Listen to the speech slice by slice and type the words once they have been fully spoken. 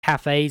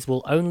Cafes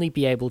will only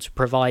be able to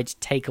provide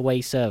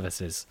takeaway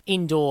services.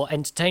 Indoor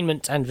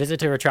entertainment and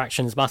visitor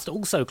attractions must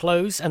also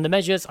close, and the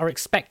measures are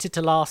expected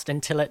to last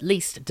until at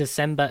least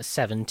December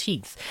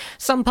 17th.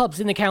 Some pubs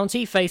in the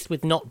county, faced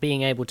with not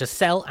being able to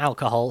sell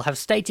alcohol, have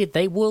stated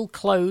they will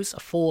close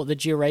for the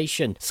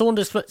duration.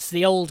 Saundersfoot's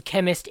The Old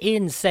Chemist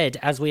Inn said,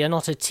 "As we are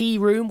not a tea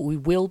room, we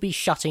will be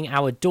shutting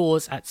our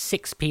doors at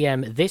 6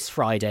 p.m. this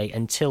Friday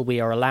until we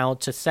are allowed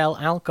to sell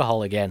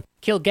alcohol again."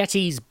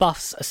 Kilgetty's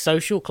Buffs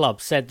Social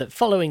Club said that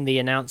following the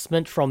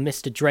announcement from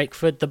Mr.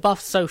 Drakeford, the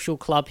Buffs Social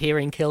Club here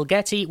in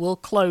Kilgetty will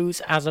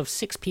close as of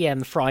 6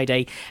 p.m.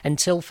 Friday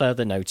until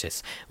further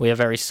notice. "We are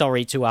very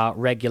sorry to our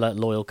regular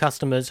loyal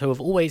customers who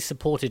have always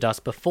supported us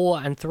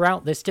before and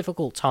throughout this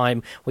difficult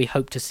time. We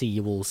hope to see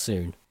you all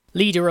soon."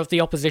 Leader of the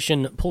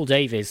opposition, Paul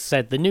Davies,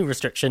 said the new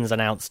restrictions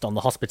announced on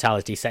the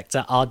hospitality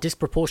sector are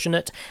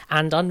disproportionate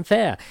and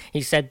unfair.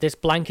 He said this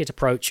blanket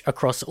approach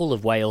across all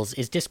of Wales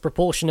is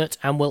disproportionate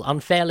and will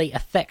unfairly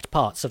affect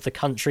parts of the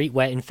country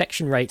where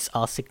infection rates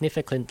are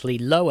significantly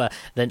lower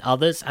than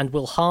others and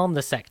will harm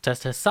the sector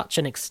to such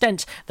an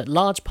extent that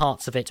large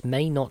parts of it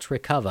may not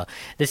recover.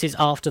 This is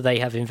after they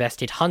have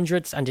invested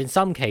hundreds and in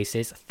some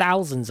cases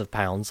thousands of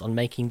pounds on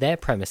making their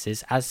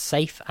premises as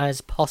safe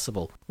as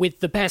possible.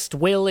 With the best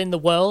will in the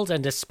world,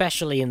 and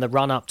especially in the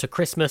run-up to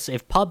Christmas,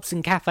 if pubs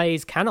and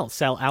cafes cannot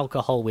sell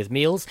alcohol with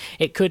meals,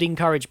 it could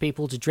encourage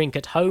people to drink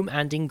at home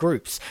and in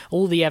groups.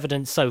 All the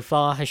evidence so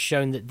far has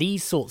shown that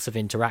these sorts of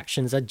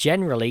interactions are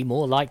generally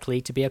more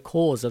likely to be a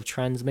cause of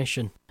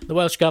transmission. The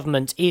Welsh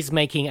Government is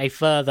making a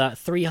further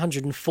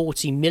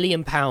 £340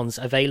 million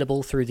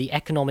available through the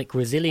Economic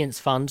Resilience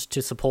Fund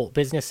to support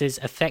businesses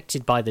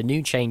affected by the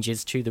new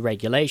changes to the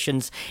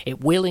regulations.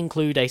 It will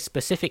include a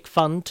specific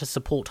fund to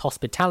support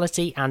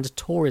hospitality and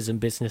tourism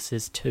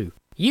businesses too.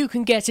 You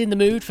can get in the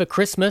mood for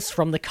Christmas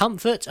from the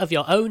comfort of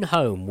your own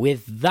home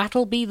with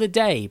That'll Be the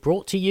Day,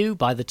 brought to you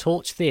by the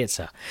Torch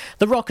Theatre.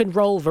 The rock and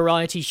roll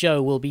variety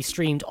show will be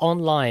streamed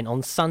online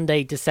on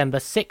Sunday, December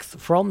 6th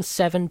from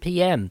 7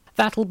 p.m.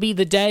 That'll Be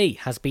the Day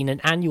has been an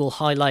annual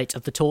highlight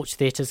of the Torch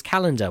Theatre's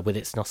calendar with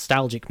its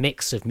nostalgic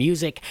mix of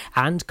music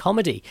and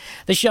comedy.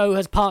 The show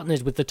has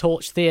partnered with the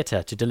Torch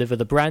Theatre to deliver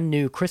the brand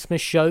new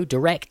Christmas show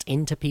direct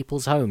into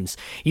people's homes.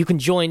 You can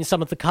join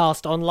some of the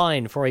cast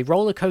online for a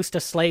roller coaster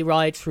sleigh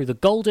ride through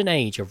the golden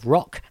age of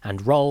rock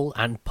and roll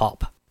and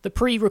pop. The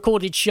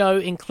pre-recorded show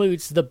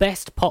includes the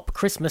best pop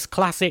Christmas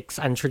classics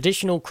and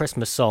traditional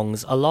Christmas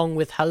songs, along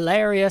with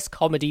hilarious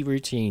comedy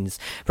routines.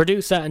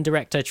 Producer and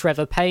director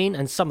Trevor Payne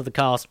and some of the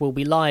cast will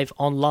be live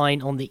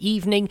online on the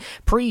evening,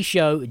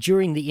 pre-show,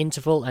 during the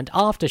interval and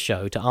after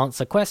show to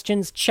answer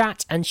questions,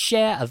 chat and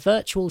share a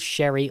virtual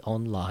sherry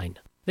online.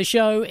 The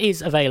show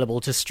is available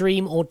to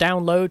stream or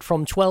download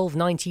from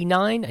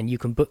 $12.99, and you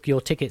can book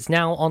your tickets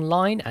now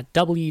online at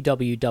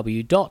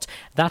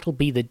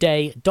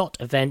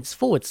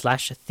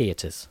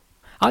www.that'llbetheday.events/theatres.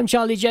 I'm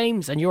Charlie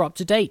James, and you're up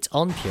to date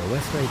on Pure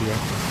West Radio.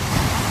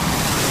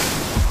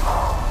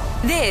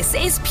 This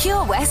is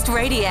Pure West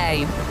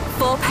Radio.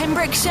 For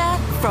Pembrokeshire,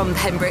 from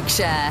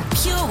Pembrokeshire.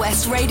 Pure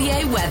West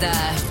Radio weather.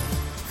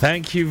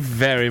 Thank you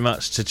very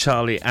much to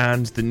Charlie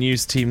and the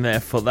news team there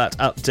for that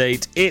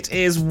update. It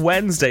is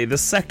Wednesday, the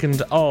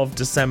 2nd of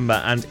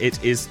December, and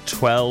it is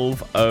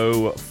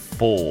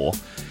 12:04.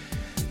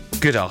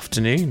 Good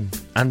afternoon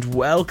and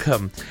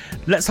welcome.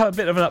 Let's have a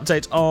bit of an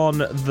update on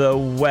the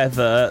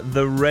weather.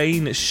 The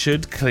rain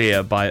should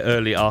clear by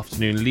early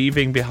afternoon,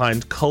 leaving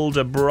behind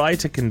colder,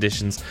 brighter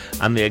conditions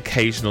and the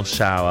occasional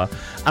shower.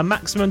 A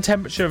maximum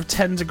temperature of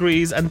 10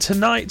 degrees and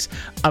tonight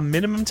a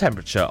minimum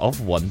temperature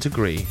of 1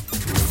 degree.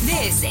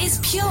 This is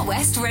Pure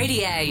West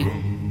Radio.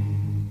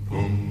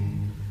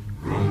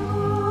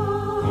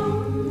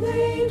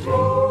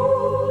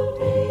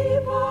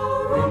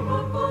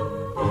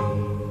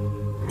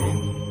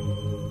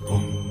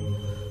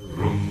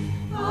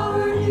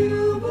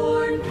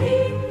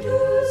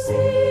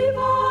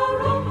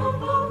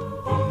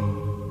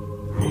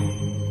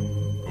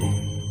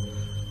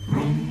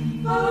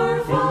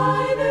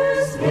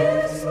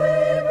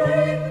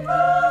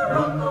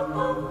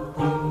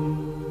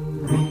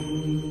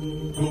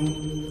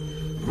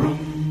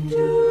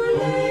 To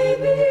lay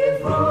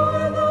before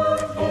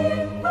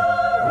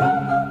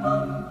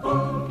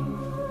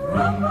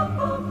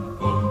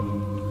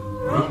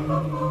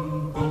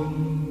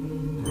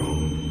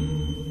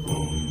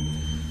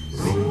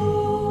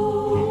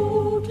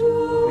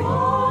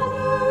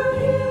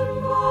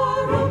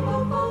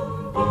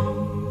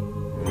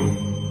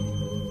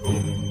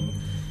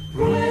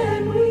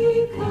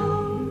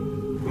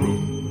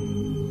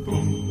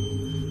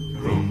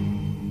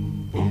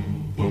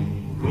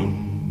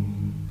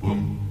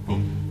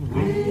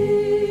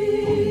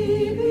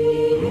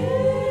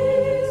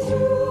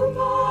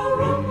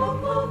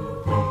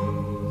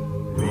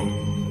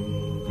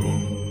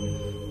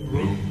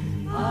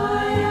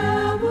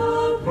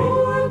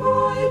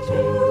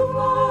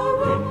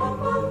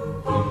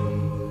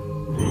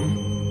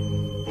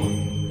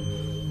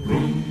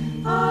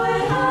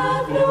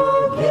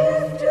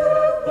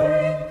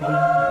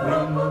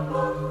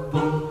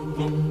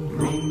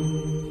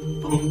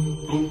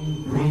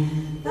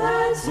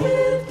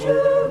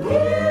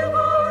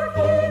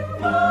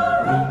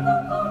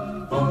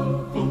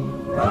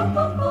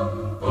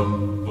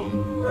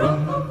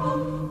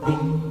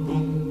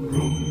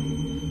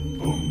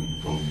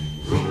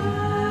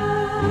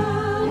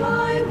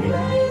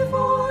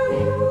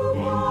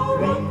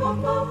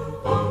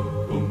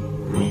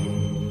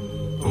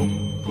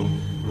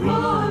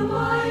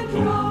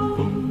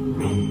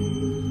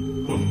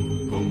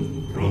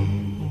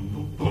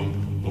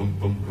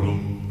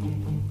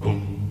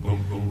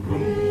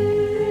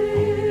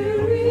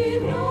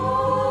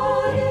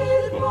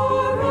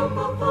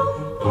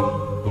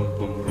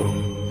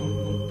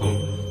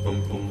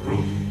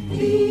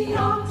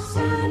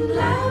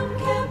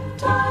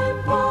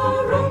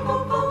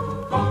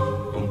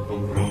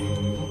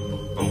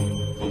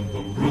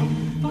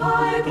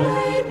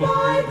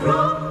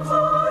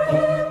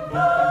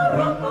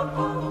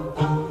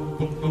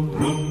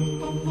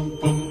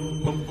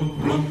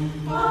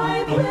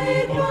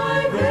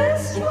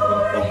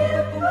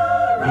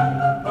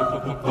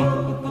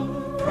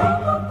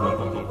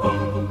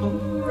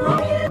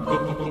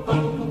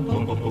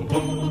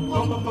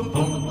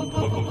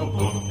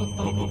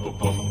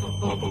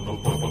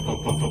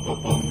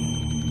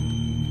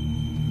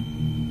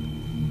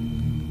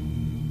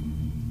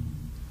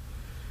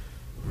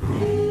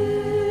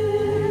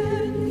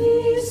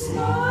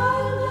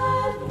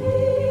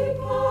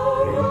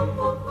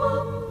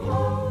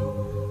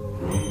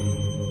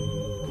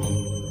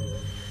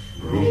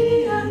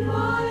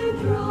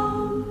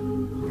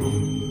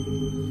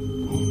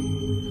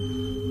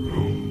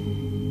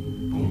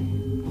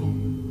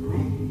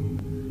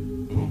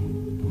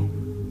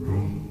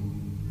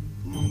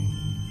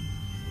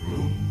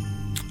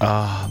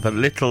the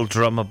little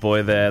drummer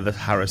boy there, the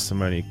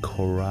Harris-Harmony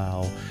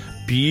Chorale.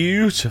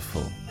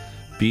 Beautiful.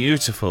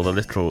 Beautiful, the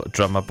little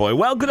drummer boy.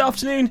 Well, good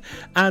afternoon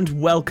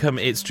and welcome.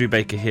 It's Drew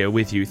Baker here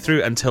with you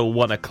through until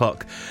 1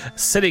 o'clock,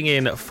 sitting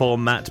in for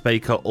Matt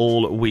Baker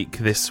all week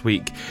this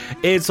week.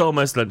 It's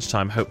almost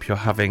lunchtime. Hope you're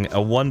having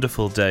a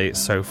wonderful day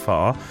so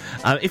far.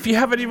 If you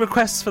have any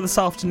requests for this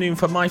afternoon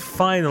for my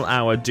final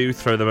hour, do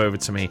throw them over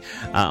to me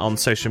on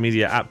social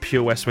media at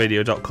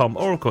purewestradio.com,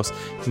 or of course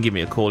you can give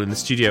me a call in the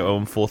studio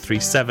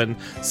 01437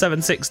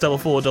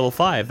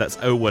 764455. That's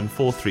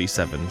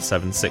 01437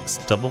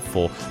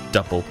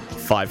 764455.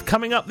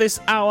 Coming up this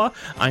hour,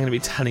 I'm going to be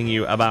telling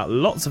you about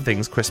lots of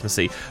things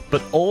Christmassy,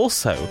 but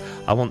also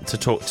I want to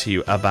talk to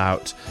you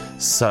about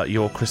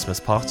your Christmas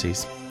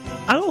parties,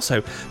 and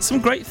also some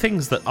great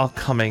things that are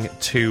coming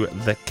to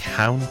the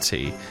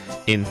county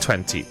in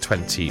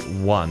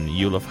 2021.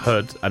 You'll have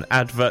heard an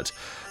advert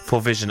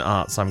for Vision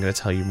Arts. I'm going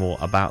to tell you more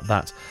about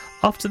that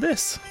after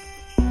this.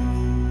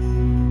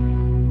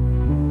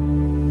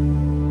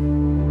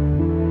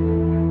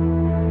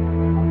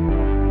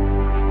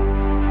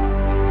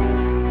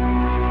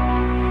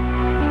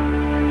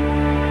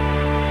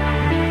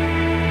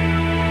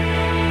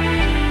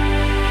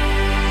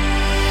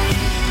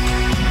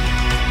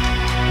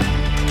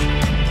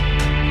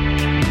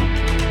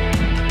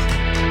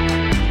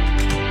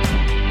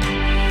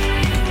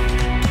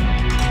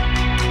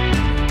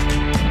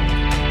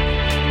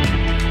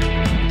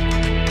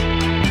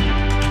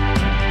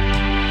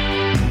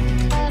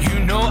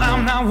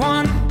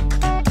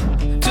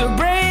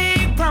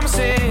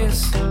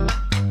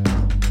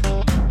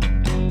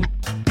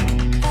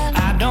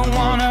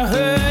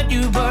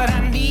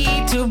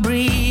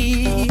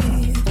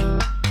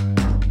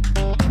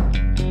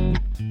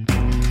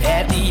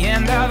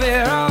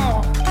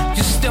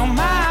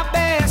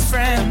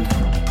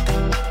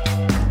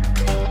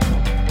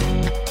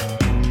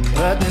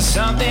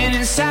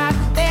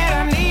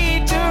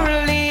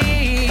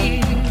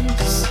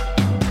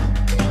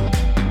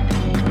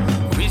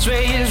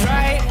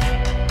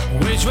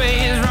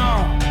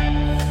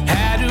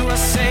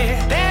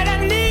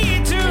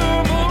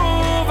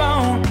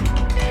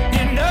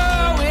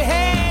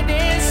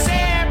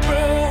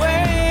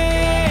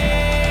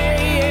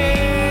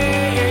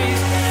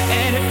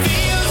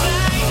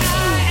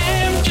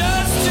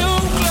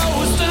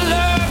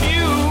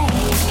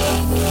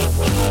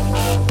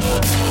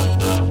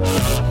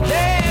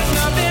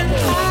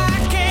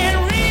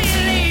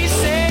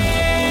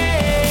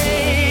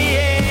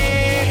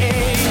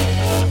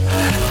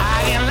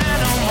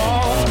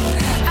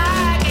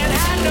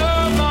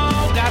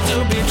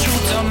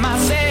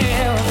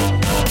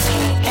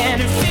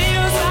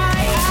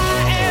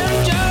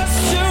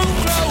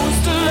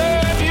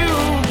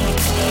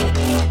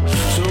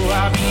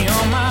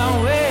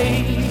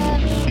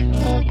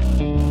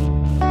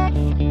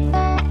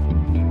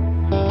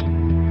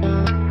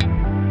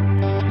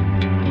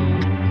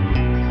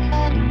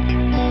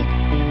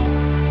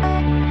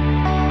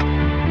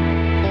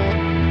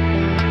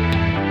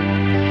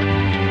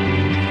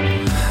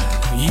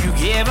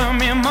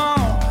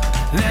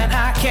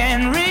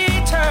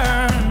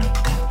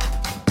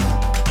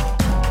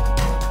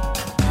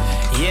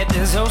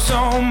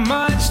 on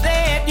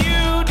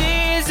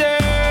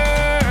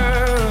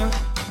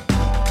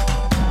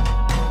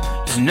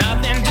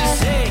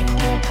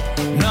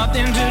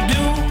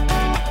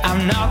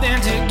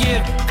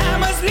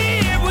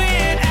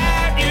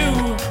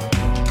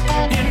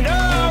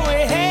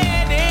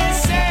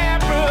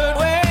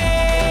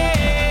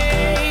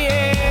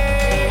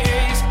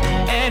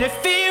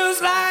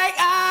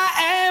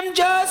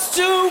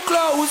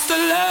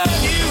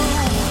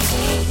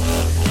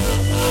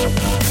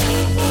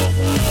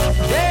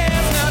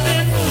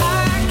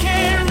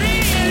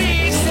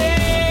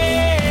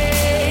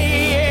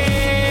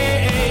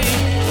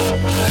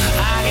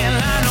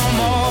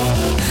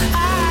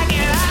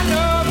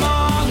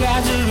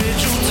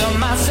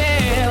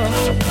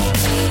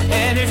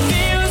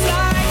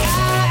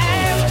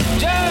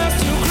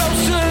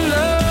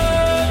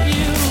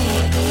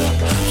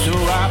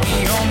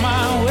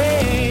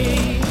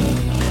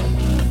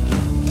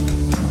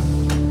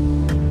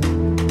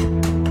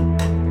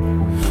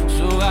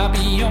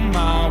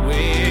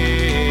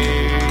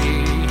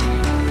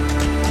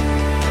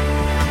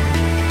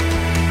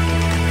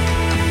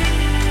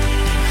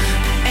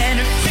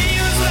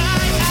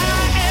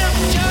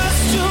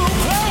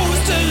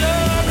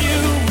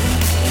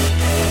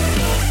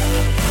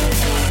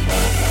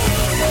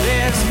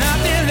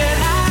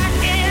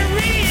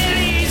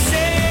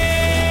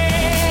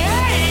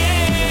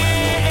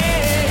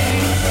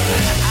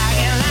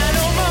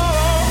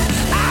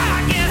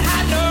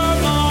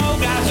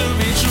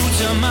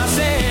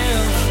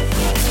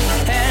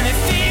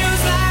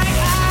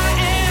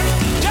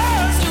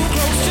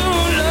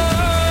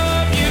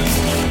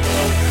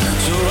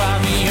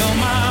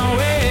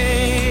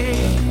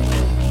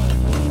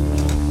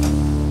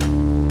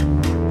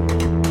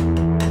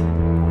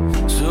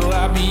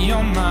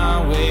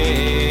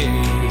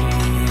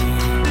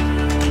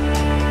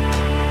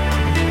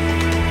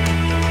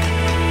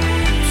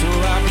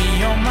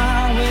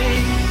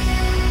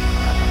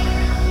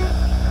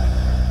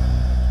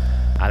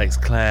Alex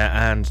Clare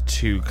and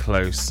Too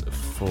Close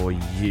for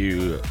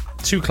You.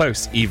 Too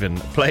Close, even,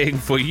 playing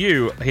for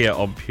you here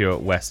on Pure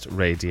West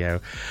Radio.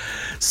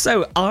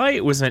 So,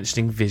 I was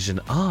mentioning Vision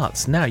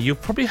Arts. Now,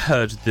 you've probably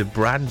heard the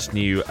brand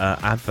new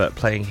advert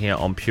playing here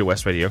on Pure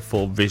West Radio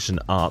for Vision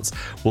Arts.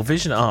 Well,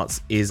 Vision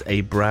Arts is a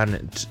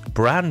brand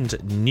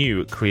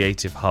new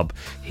creative hub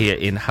here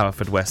in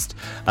Haverfordwest.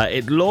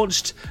 It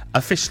launched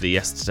officially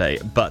yesterday,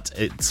 but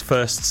its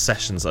first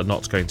sessions are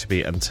not going to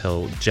be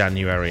until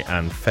January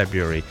and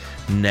February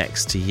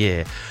next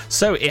year.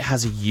 So it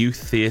has a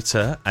youth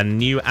theatre, a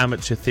new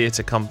amateur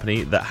theatre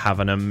company that have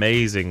an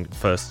amazing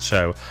first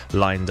show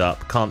lined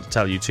up. Can't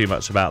tell you too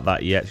much about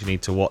that yet. You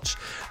need to watch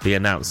the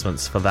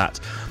announcements for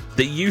that.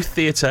 The youth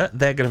theatre,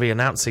 they're going to be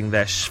announcing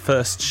their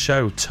first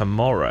show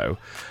tomorrow,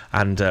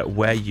 and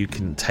where you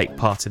can take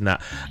part in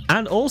that.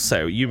 And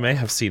also, you may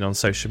have seen on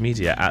social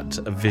media at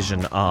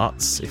Vision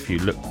Arts, if you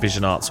look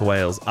Vision Arts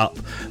Wales up,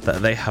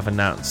 that they have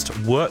announced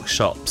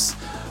workshops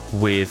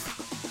with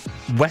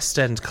West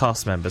End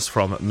cast members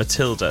from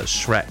Matilda,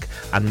 Shrek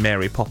and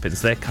Mary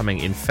Poppins. They're coming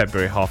in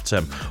February half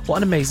term. What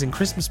an amazing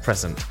Christmas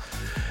present.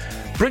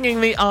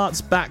 Bringing the arts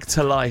back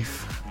to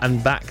life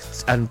and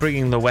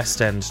bringing the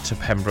West End to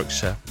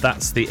Pembrokeshire.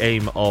 That's the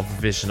aim of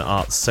Vision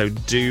Arts. So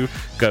do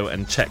go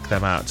and check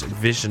them out.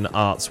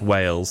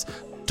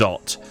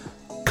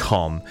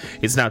 visionartswales.com.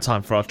 It's now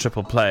time for our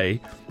triple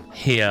play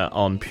here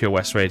on Pure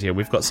West Radio.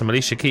 We've got some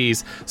Alicia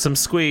Keys, some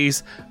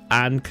Squeeze,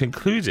 and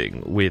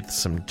concluding with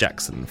some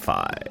Jackson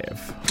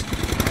 5.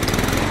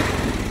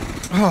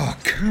 Oh,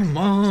 come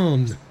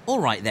on. All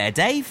right there,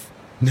 Dave.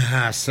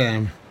 Nah,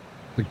 Sam.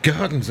 The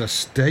garden's a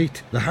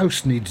state. The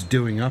house needs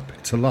doing up.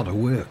 It's a lot of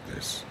work,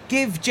 this.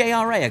 Give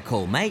JRA a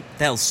call, mate.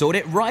 They'll sort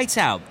it right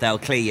out. They'll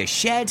clear your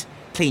shed,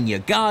 clean your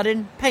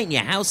garden, paint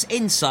your house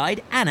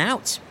inside and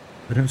out.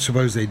 I don't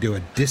suppose they do a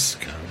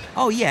discount.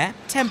 Oh yeah,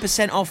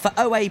 10% off for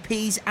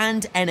OAPs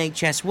and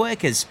NHS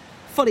workers.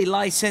 Fully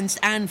licensed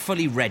and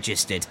fully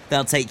registered.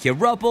 They'll take your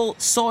rubble,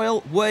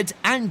 soil, wood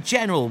and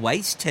general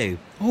waste too.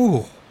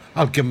 Oh,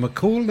 I'll give them a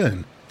call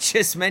then.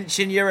 Just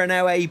mention you're an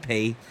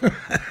OAP.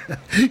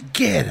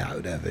 Get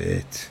out of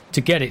it.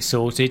 To get it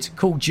sorted,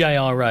 call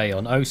JRA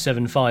on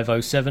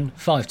 07507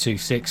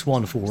 526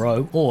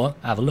 140 or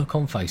have a look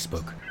on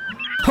Facebook.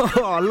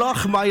 Oh,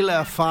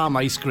 Lochmeyler Farm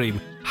Ice Cream.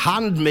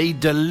 Handmade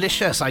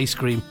delicious ice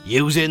cream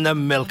using the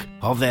milk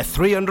of their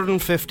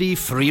 350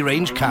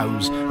 free-range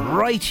cows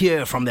right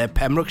here from their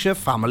Pembrokeshire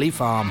family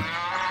farm.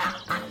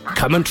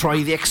 Come and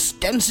try the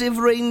extensive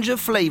range of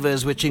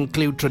flavours which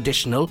include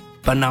traditional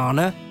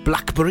banana,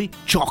 blackberry,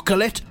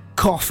 chocolate,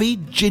 coffee,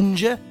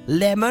 ginger,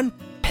 lemon,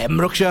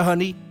 Pembrokeshire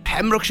honey,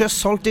 Pembrokeshire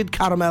salted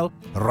caramel,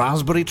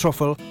 raspberry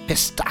truffle,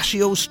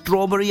 pistachio,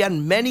 strawberry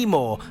and many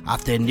more at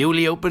their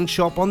newly opened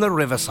shop on the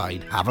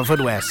Riverside,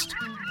 Haverfordwest.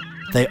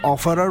 They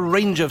offer a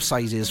range of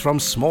sizes from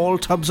small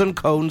tubs and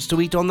cones to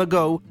eat on the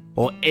go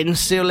or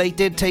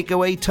insulated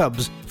takeaway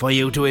tubs for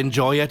you to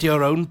enjoy at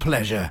your own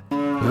pleasure.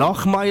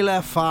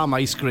 Lochmeyler Farm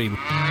Ice Cream.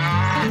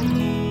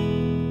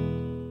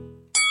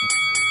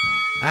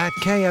 At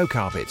KO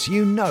Carpets,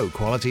 you know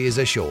quality is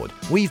assured.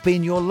 We've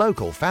been your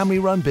local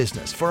family-run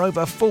business for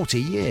over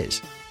 40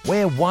 years.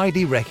 We're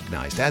widely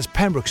recognised as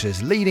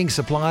Pembrokeshire's leading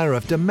supplier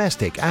of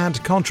domestic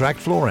and contract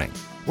flooring.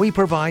 We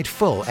provide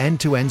full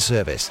end-to-end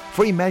service,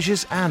 free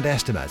measures and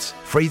estimates,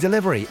 free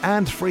delivery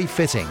and free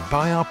fitting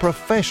by our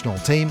professional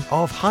team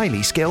of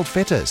highly skilled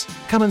fitters.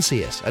 Come and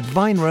see us at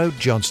Vine Road,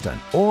 Johnston,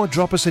 or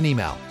drop us an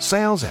email,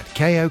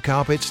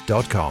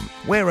 sales@kocarpets.com.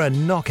 We're a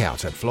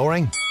knockout at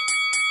flooring.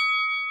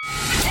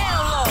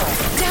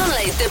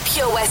 Download the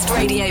Pure West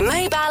Radio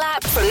mobile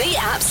app from the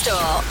App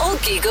Store or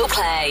Google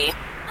Play.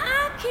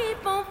 I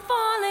keep on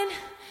falling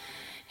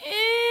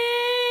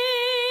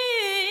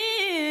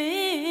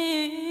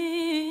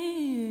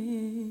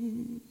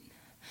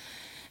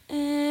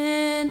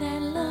and I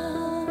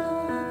love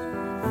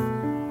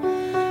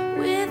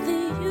with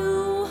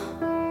you.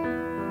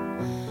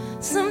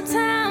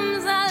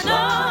 Sometimes I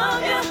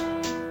love you,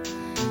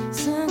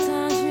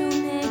 sometimes you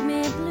make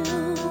me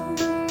blue.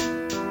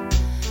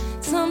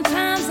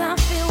 Sometimes I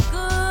feel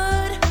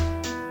good,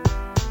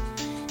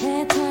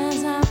 at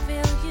times I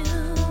feel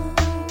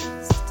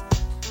used.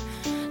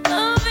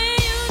 Loving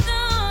you,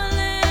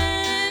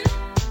 darling,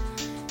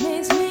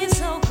 makes me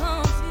so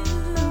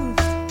confused.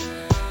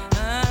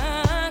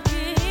 I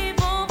keep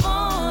on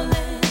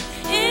falling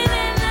in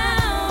and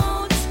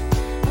out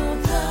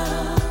of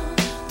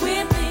love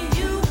with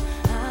you.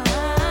 I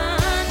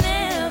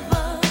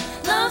never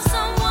loved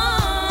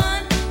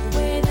someone the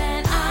way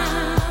that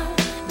I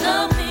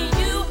love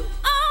you.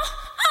 Oh,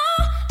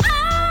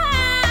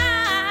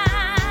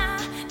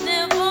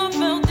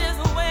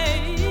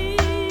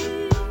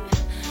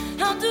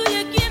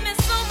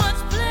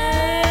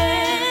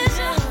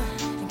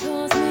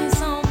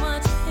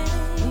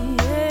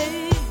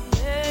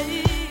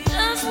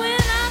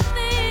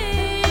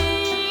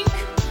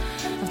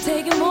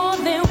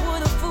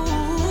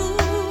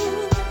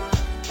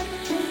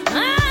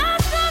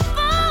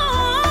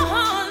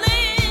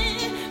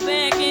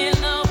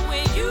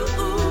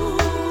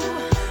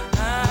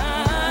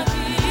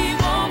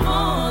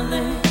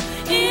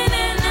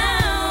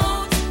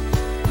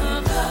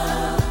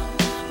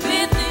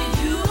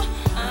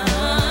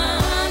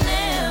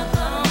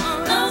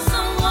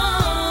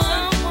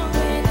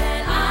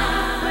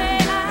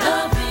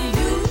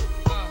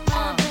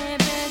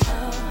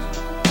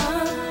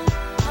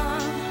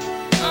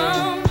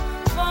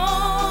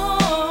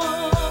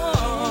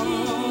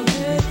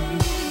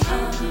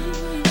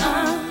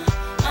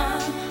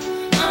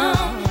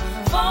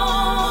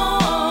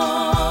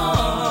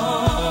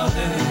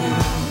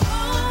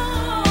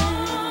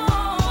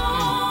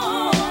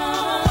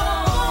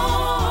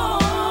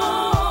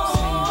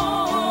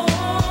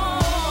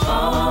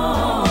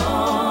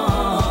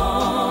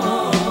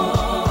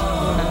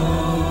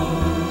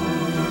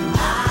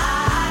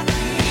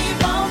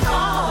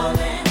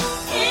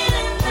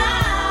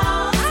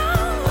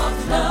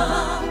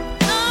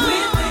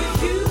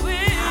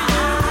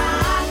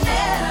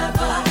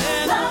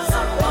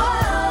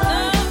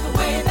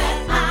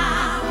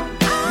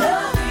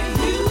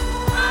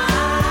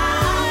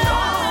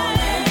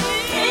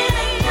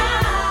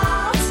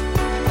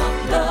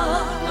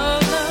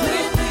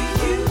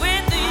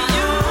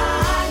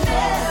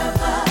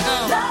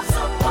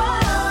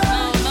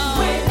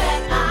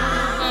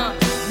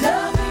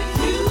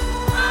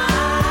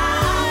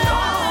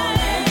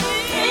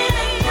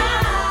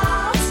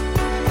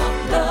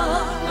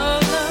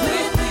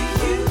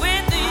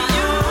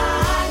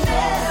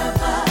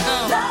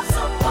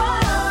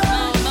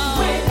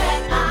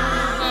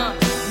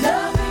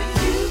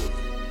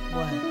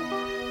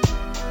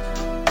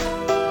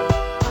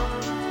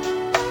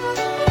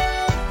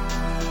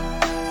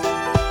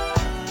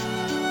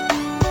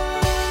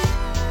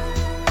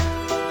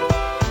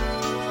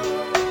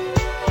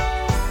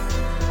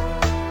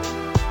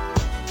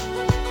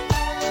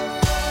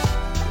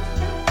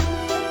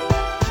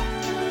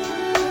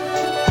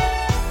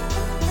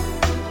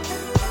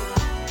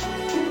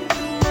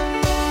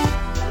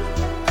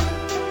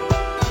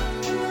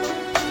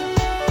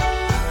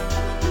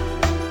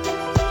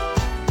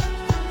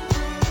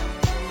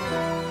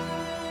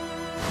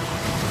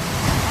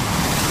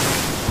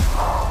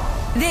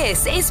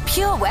 This is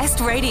Pure West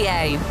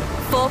Radio.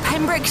 For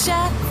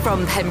Pembrokeshire,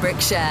 from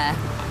Pembrokeshire.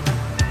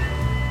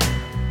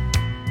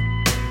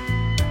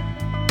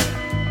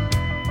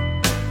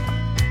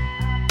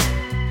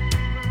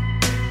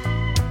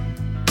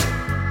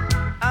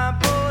 I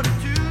bought a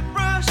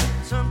toothbrush,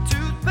 some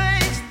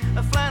toothpaste,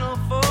 a flannel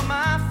for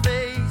my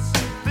face,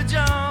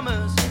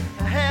 pajamas,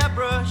 a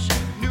hairbrush,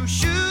 new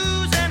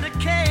shoes and a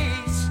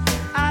case.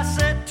 I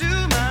said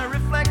to my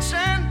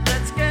reflection,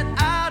 let's get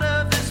out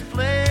of this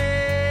place.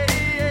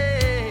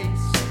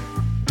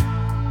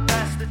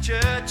 Past the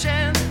church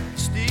and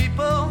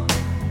steeple,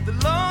 the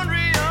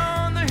laundry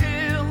on the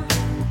hill,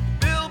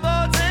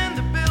 billboards and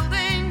the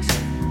buildings,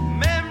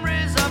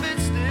 memories of it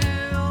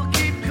still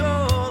keep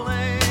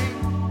calling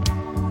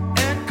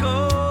and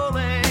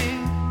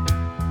calling.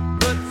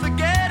 But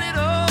forget it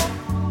all,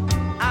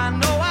 I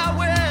know I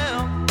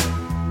will.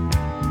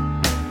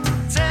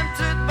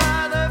 Tempted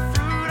by the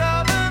fruit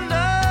of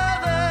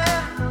another,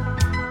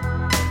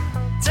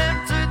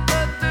 tempted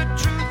but the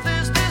truth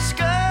is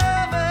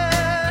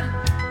discovered.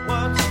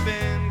 What's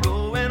been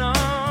going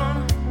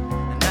on?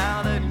 And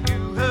now that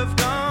you have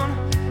gone,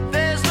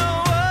 there's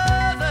no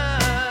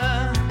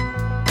other.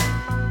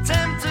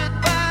 Tempted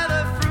by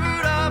the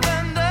fruit of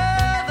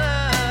another,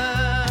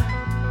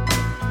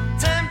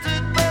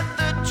 tempted but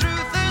the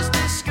truth is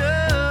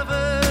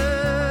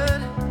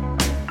discovered.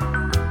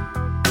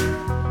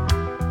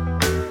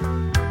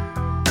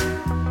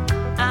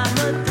 I'm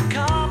at the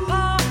car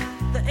park,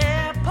 the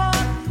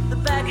airport, the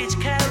baggage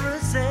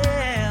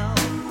carousel.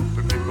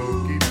 The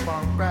people keep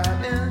on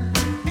riding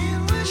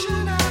and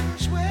wishing I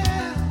was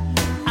well.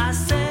 I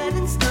said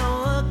it's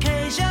no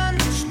occasion,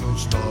 it's no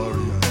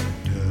story I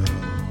can tell.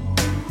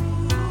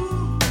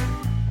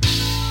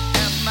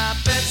 At my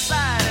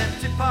bedside,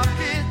 empty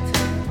pocket,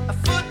 a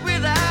foot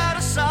without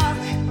a sock.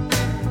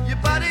 Your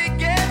body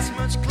gets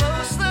much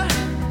closer.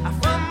 I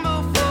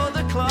fumble for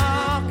the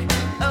clock,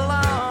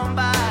 alarmed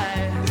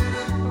by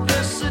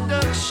the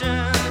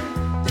seduction.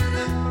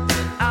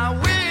 I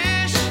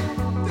wish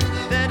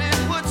that it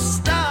would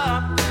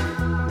stop.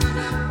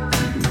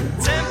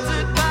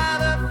 Tempted by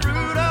the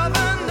fruit of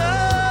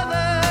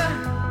another,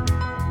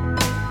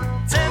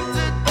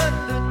 tempted but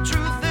the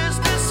truth is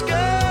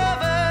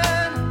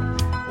discovered.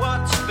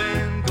 What's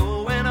been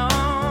going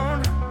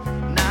on?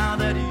 Now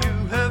that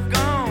you have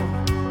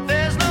gone,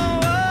 there's no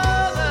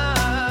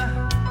other.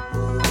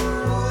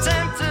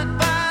 Tempted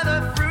by the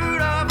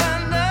fruit of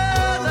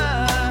another,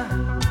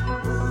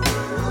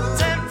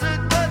 tempted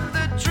but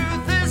the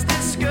truth is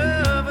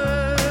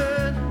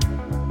discovered.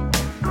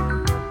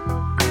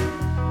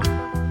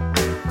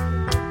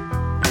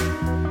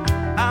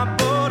 I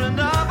bought a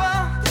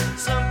novel,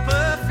 some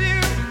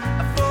perfume,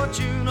 a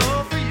fortune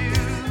all for you.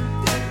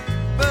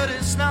 But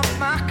it's not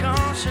my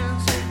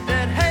conscience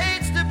that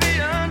hates to be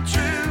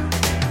untrue.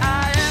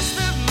 I asked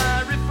of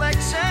my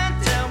reflection,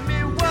 tell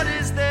me what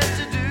is there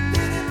to do.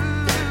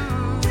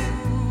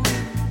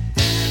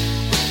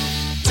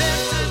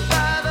 Tempted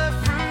by the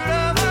fruit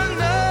of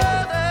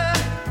another,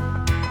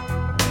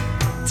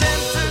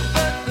 tempted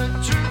but the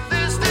truth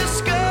is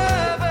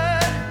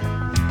discovered.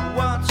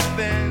 What's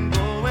been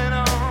going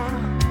on?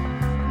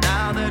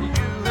 Now that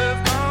you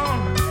have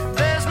gone,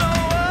 there's no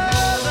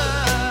other.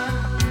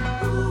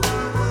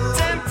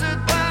 Tempted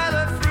by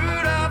the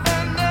fruit of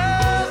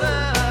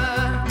another,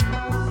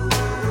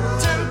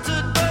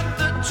 tempted but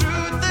the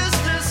truth is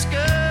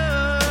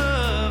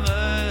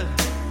discovered.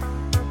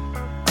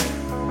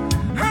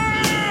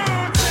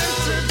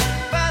 Tempted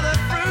by the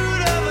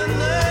fruit of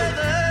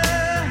another,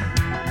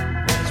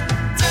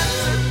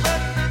 tempted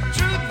but the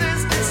truth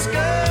is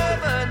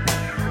discovered.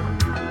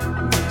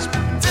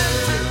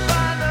 Tempted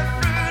by the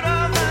fruit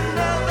of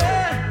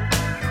another,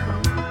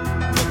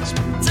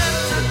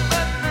 tempted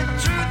but the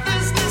truth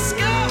is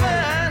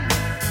discovered.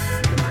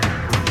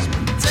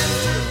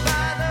 Tempted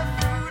by the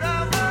fruit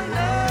of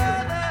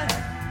another.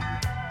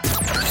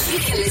 You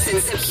can listen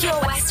to Pure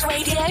West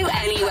Radio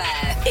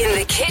anywhere. In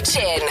the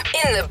kitchen,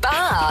 in the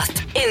bath,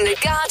 in the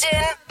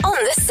garden, on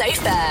the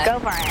sofa. Go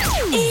for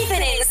it.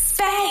 Even in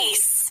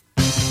space.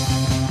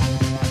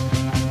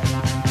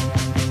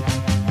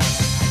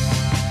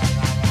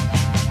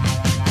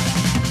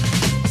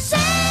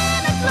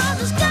 Santa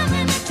Claus is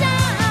coming to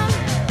town.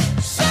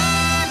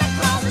 Santa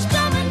Claus is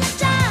coming to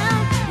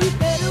town. You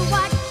better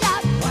watch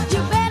out.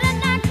 You better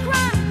not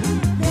cry.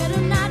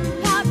 Better not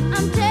pout.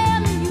 I'm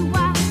telling you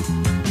why.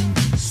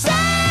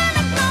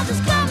 Santa Claus is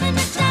coming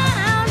to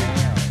town.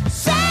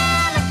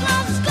 Santa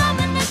Claus is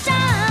coming to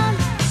town.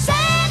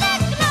 Santa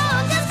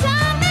Claus is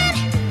coming.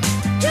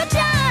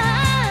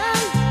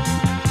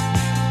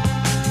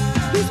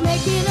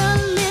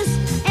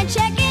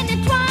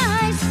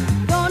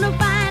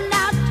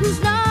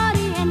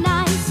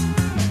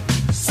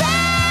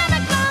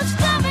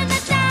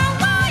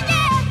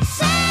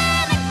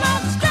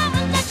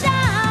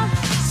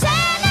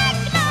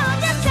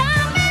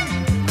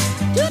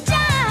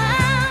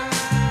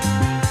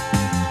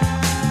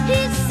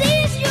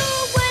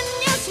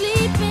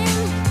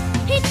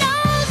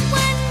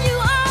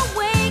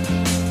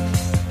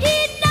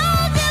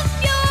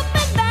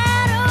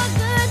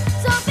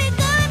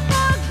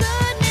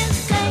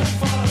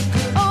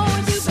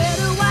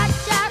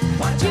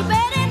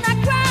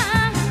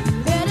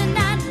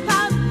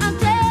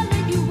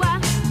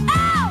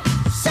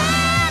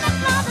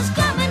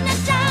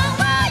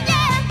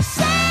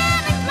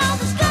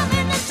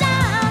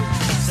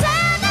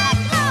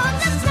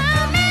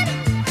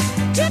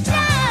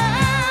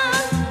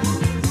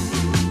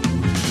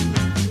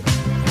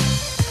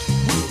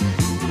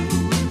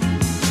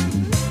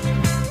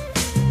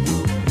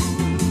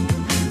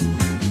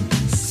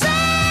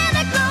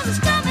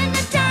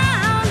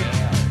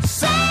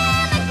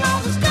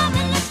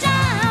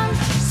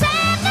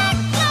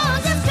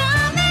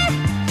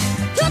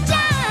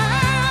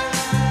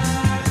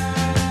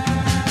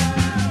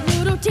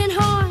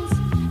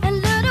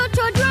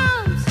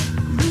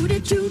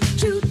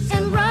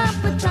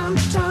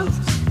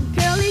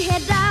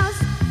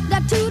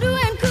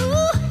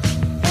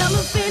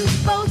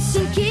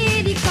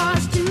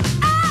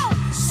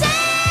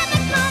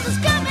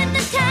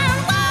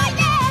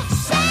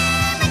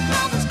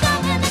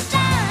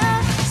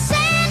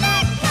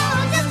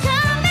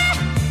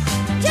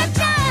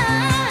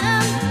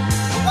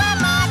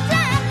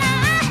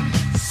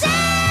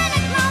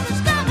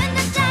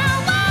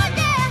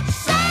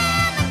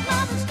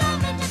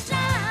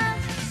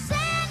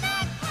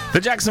 The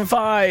Jackson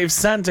 5,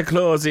 Santa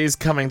Claus is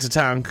coming to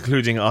town,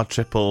 concluding our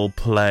triple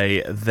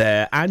play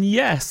there. And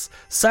yes,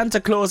 Santa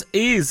Claus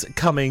is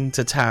coming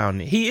to town.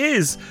 He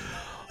is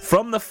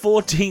from the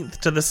 14th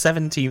to the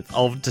 17th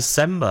of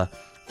December.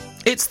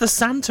 It's the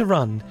Santa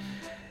Run.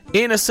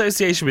 In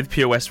association with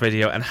Pure West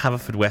Radio and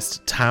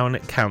Haverfordwest Town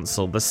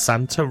Council, the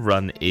Santa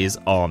Run is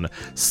on.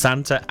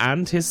 Santa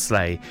and his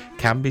sleigh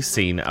can be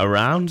seen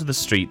around the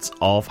streets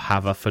of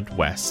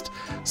Haverfordwest.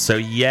 So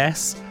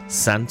yes,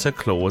 Santa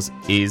Claus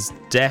is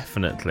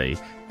definitely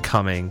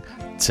coming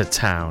to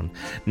town.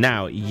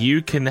 Now,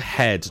 you can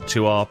head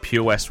to our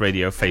Pure West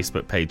Radio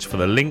Facebook page for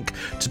the link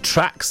to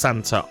track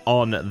Santa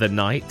on the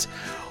night.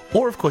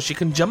 Or, of course, you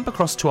can jump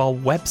across to our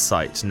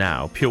website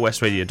now,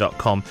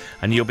 purewestradio.com,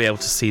 and you'll be able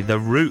to see the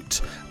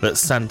route that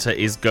Santa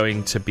is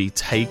going to be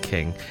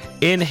taking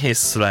in his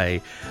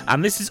sleigh.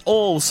 And this is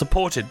all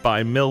supported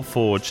by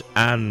Millforge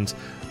and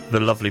the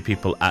lovely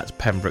people at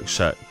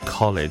Pembrokeshire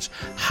College.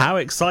 How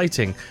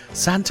exciting!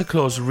 Santa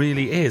Claus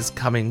really is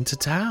coming to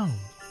town.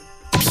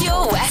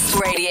 Pure West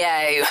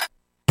Radio.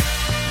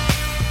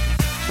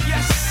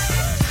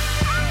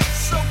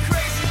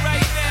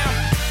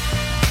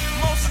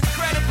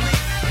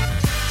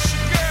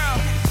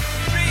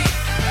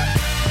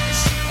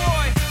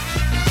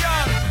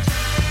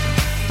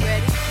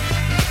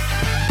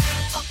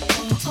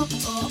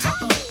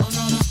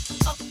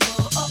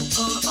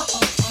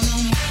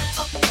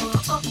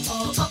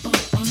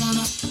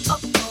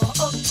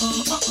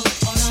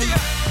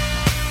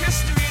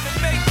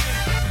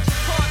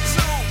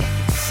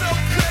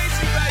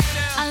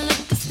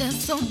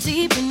 So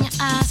deep in your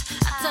eyes,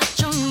 I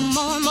touch on you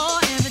more and more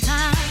every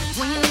time.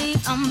 When you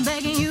leave, I'm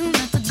begging you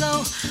not to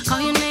go.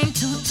 Call your name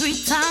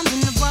 2-3 times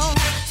in a row.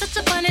 Such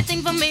a funny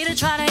thing for me to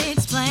try to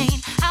explain.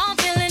 How I'm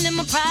feeling and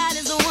my pride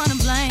is the one to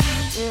blame.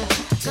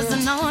 Cause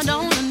I know I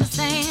don't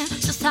understand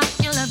just how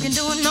your love can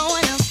do it, no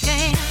one else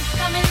can.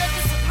 Got me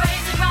looking so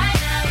crazy right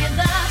now. Your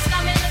love's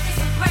got me looking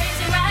so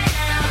crazy right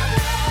now.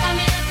 Got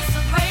me looking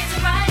so crazy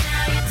right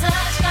now. Your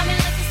touch got me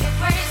looking so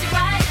crazy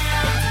right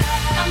now.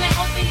 Got me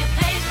hoping you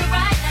page me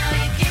right now.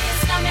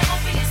 Got me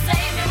hoping you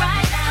save me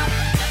right now.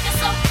 Looking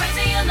so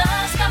crazy, your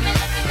love's got me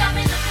looking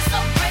so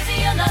crazy,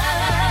 your love.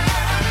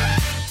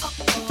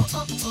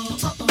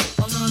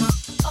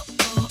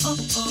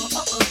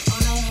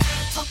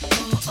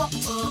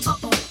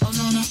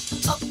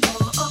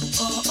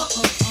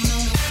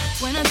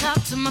 When I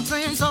talk to my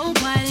friends so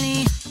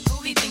quietly,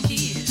 who we think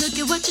he is? Look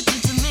at what you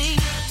did to me.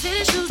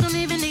 Fitted shoes don't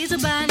even need to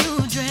buy a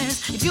new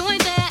dress. If you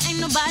ain't there, ain't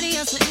nobody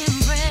else to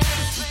impress.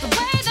 It's the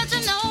way that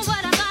you know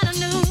what I thought I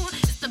knew.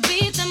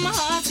 My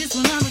heart gets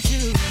when I'm with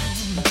you,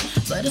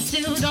 but I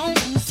still don't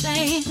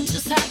understand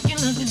just how you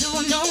look and do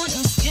it, no one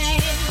else can.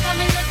 Got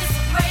me looking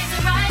so crazy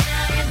right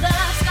now. Your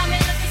love's got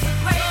me looking so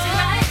crazy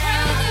right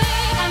now.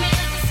 Got me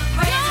looking so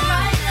crazy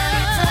right now.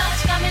 Your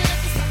touch got me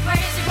looking so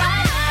crazy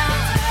right now.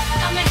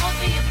 Got me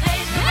hoping you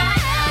page me right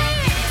now. Your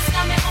kiss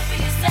got me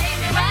hoping you save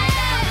me right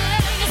now.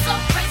 Looking so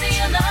crazy,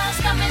 your love's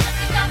got me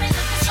looking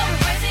so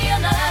crazy, your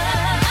love.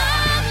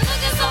 I'm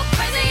looking so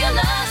crazy, your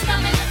love's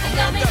got me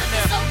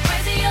looking so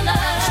crazy, your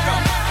love.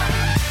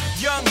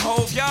 Young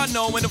Hov, y'all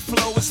know when the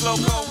flow is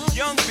loco.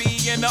 Young B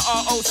and the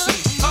ROC.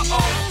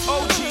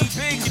 OG,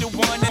 Biggie, the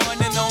one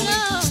and only.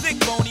 Stick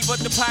bony,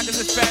 but the pockets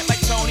is fat like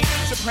Tony.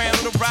 Soprano,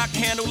 the rock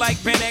handle like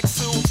Ben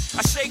X2.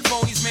 I shake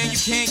phonies, man, you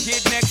can't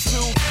get next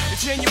to. The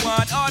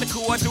genuine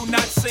article, I do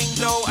not sing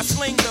though. I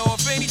sling though,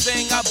 if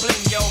anything, I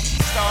bling yo.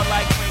 Star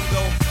like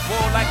Ringo,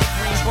 war like a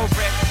Greensboro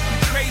wreck.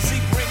 Crazy,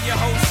 bring your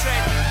whole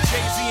set.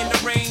 Jay-Z in the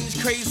range,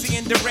 crazy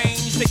in the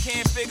range. They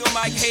can't figure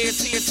my hair,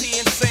 is he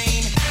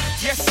insane?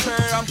 Yes, sir,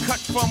 I'm cut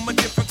from a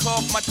different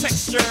cloth. My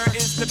texture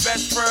is the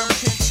best firm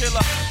chinchilla.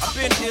 I've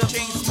been ill,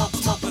 chain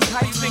smokers.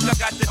 How you think I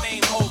got the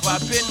name over?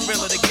 I've been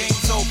realer, the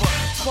game's over.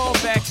 Fall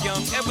back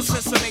young, ever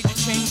since I made the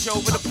change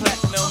over to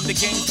platinum, the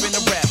game's been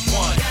a rap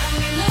one. Got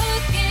me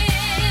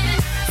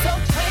looking so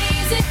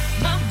crazy,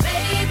 my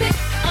baby.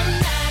 I'm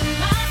not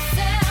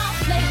myself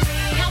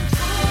lately. I'm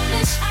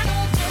foolish, I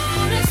don't do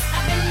this.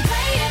 I've been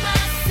playing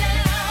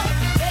myself,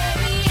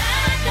 baby.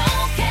 I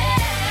don't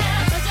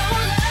care, 'cause your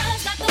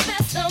love's got the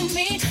best of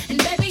me, and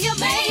baby you're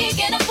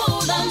making a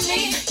fool of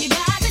me. You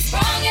got me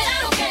sprung and I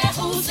don't care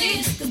who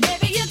sees, 'cause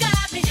baby you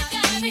got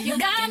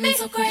me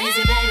so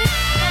crazy, baby.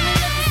 Got me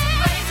looking so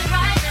crazy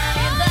right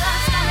now. Your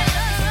love's got me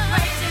looking so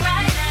crazy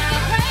right now.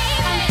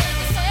 Got me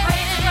looking so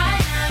crazy right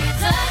now. Your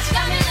touch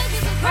got me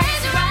looking so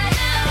crazy right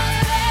now.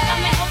 Got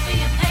me hoping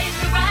you page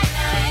me right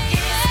now. Your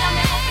kiss got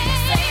me hoping you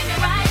save me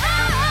right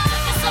now.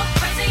 Looking so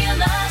crazy, your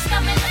love's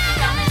got me looking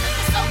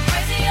so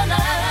crazy, your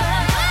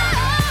love.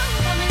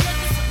 Got me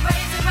looking so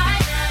crazy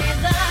right now. Your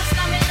love's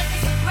got me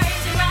looking so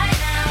crazy right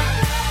now.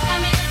 Got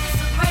me looking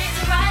so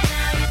crazy right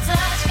now. Your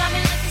touch got me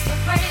looking so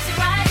crazy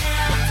right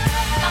now.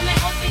 Got me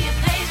hoping you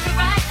page me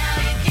right now.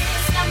 Your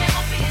kiss got me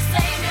hoping you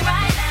save me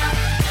right now.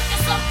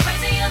 Looking so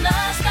crazy, your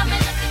love's got me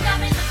looking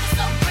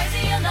so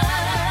crazy, your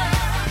love.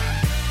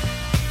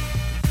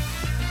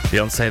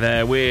 Beyonce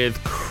there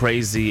with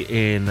Crazy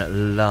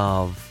in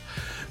Love.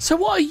 So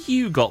what have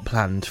you got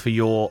planned for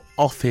your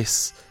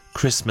office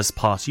Christmas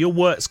party, your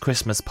work's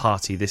Christmas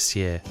party this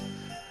year.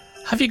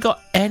 Have you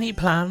got any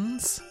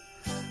plans?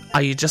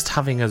 Are you just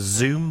having a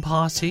Zoom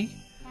party?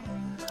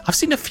 I've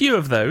seen a few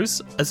of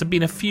those. There's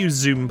been a few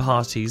Zoom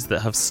parties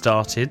that have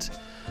started.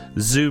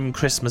 Zoom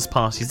Christmas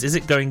parties. Is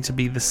it going to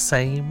be the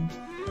same?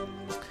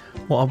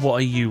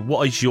 What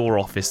is your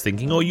office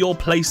thinking? Or your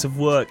place of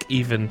work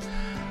even?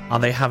 Are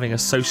they having a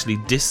socially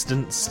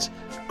distanced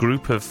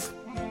group of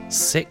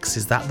 6?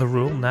 Is that the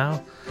rule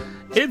now?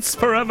 It's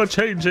forever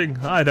changing.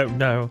 I don't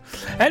know.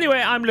 Anyway,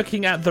 I'm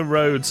looking at the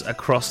roads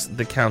across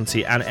the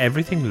county and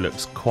everything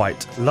looks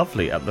quite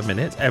lovely at the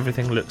minute.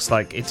 Everything looks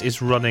like it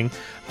is running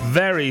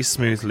very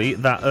smoothly.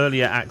 That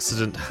earlier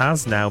accident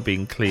has now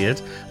been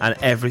cleared and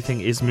everything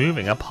is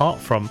moving. Apart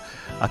from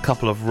a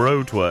couple of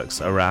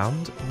roadworks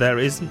around, there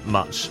isn't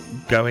much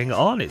going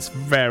on. It's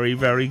very,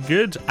 very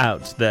good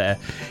out there.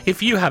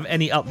 If you have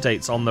any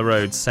updates on the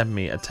road, send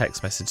me a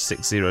text message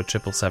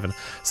 60777,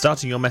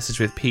 starting your message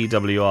with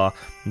PWR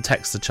and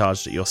text the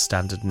charged at your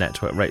standard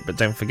network rate. But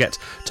don't forget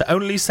to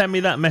only send me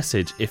that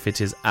message if it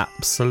is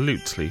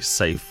absolutely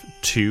safe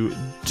to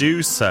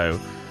do so.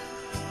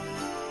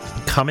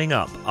 Coming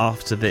up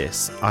after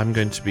this, I'm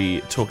going to be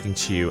talking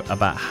to you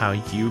about how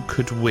you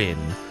could win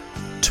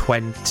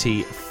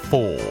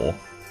 24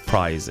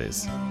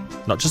 prizes.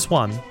 Not just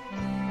one,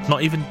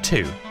 not even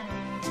 2,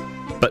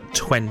 but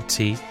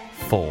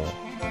 24.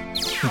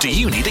 Do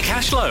you need a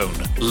cash loan?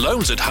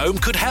 Loans at Home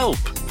could help.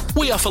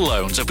 We offer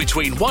loans of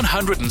between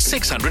 £100 and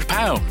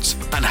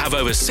 £600 and have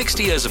over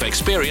 60 years of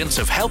experience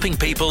of helping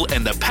people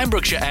in the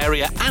Pembrokeshire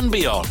area and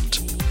beyond.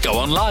 Go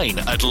online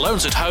at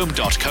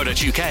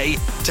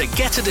loansathome.co.uk to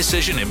get a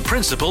decision in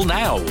principle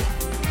now.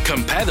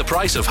 Compare the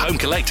price of home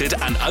collected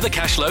and other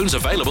cash loans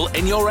available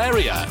in your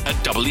area at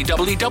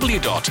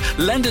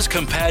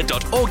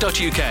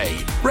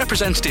www.lenderscompare.org.uk.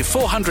 Representative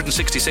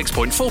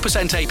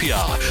 466.4%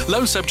 APR.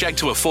 Loan subject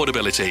to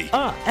affordability.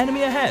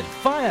 Enemy ahead.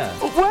 Fire.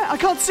 Where? I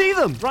can't see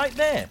them. Right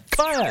there.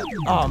 Fire.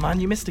 Oh, man,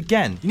 you missed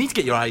again. You need to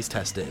get your eyes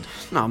tested.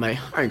 Nah, mate,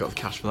 I ain't got the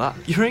cash for that.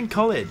 You're in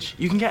college.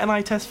 You can get an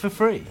eye test for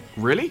free.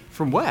 Really?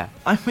 From where?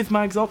 I'm with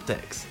Mags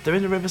Optics. They're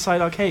in the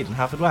Riverside Arcade in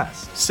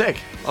Haverfordwest. Sick.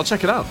 I'll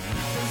check it out.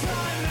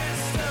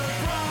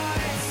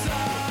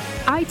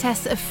 Eye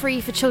tests are free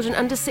for children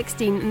under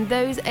 16 and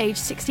those aged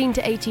 16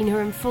 to 18 who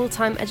are in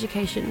full-time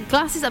education.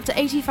 Glasses up to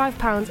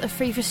 £85 are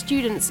free for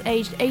students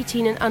aged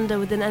 18 and under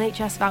with an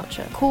NHS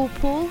voucher. Call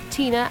Paul,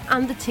 Tina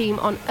and the team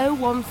on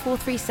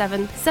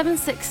 01437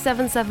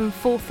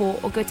 767744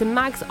 or go to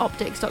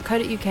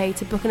magsoptics.co.uk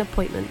to book an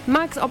appointment.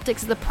 Mags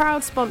Optics are the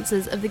proud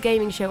sponsors of the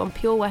gaming show on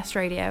Pure West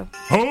Radio.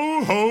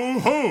 Ho, ho,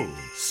 ho!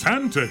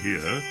 Santa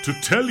here to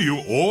tell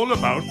you all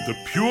about the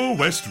Pure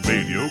West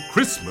Radio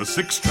Christmas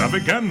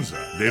Extravaganza,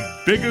 their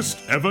biggest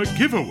ever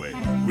giveaway,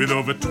 with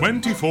over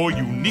 24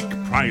 unique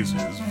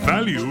prizes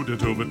valued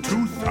at over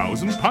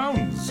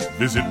 £2,000.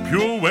 Visit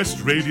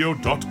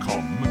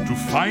purewestradio.com to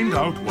find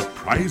out what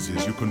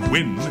prizes you can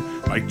win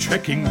by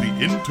checking the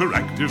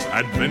interactive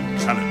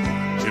advent calendar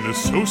in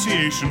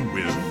association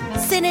with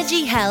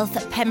Synergy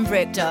Health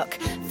Pembroke Dock.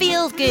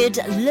 Feel good,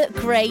 look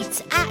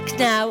great, act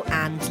now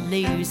and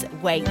lose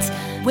weight.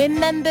 Where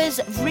members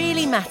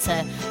really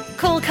matter.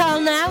 Call Carl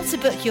now to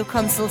book your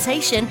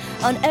consultation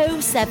on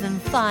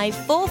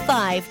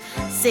 07545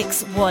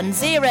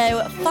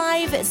 610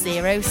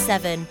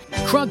 507.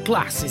 Krug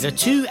Glass is a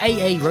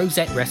 2AA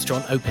Rosette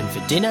restaurant open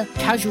for dinner,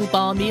 casual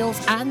bar meals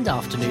and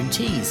afternoon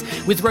teas,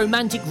 with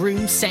romantic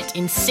rooms set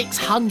in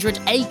 600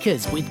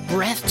 acres with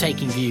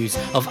breathtaking views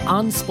of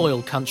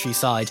unspoiled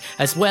countryside,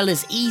 as well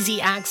as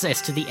easy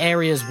access to the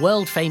area's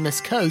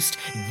world-famous coast.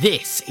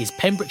 This is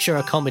Pembrokeshire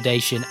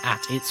accommodation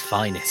at its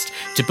finest.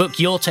 To book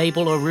your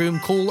table or room,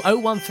 call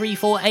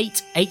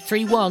 01348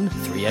 831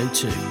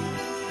 302.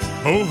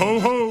 Ho, ho,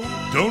 ho!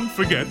 Don't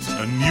forget,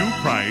 a new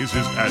prize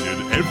is added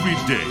every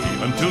day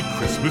until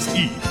Christmas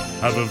Eve.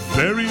 Have a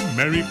very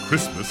Merry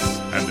Christmas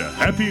and a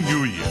Happy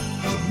New Year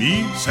from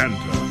me,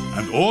 Santa,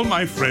 and all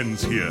my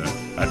friends here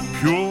at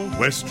Pure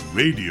West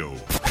Radio.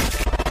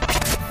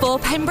 For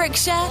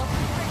Pembrokeshire,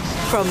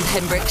 from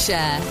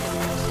Pembrokeshire,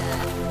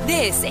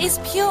 this is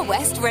Pure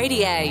West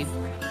Radio.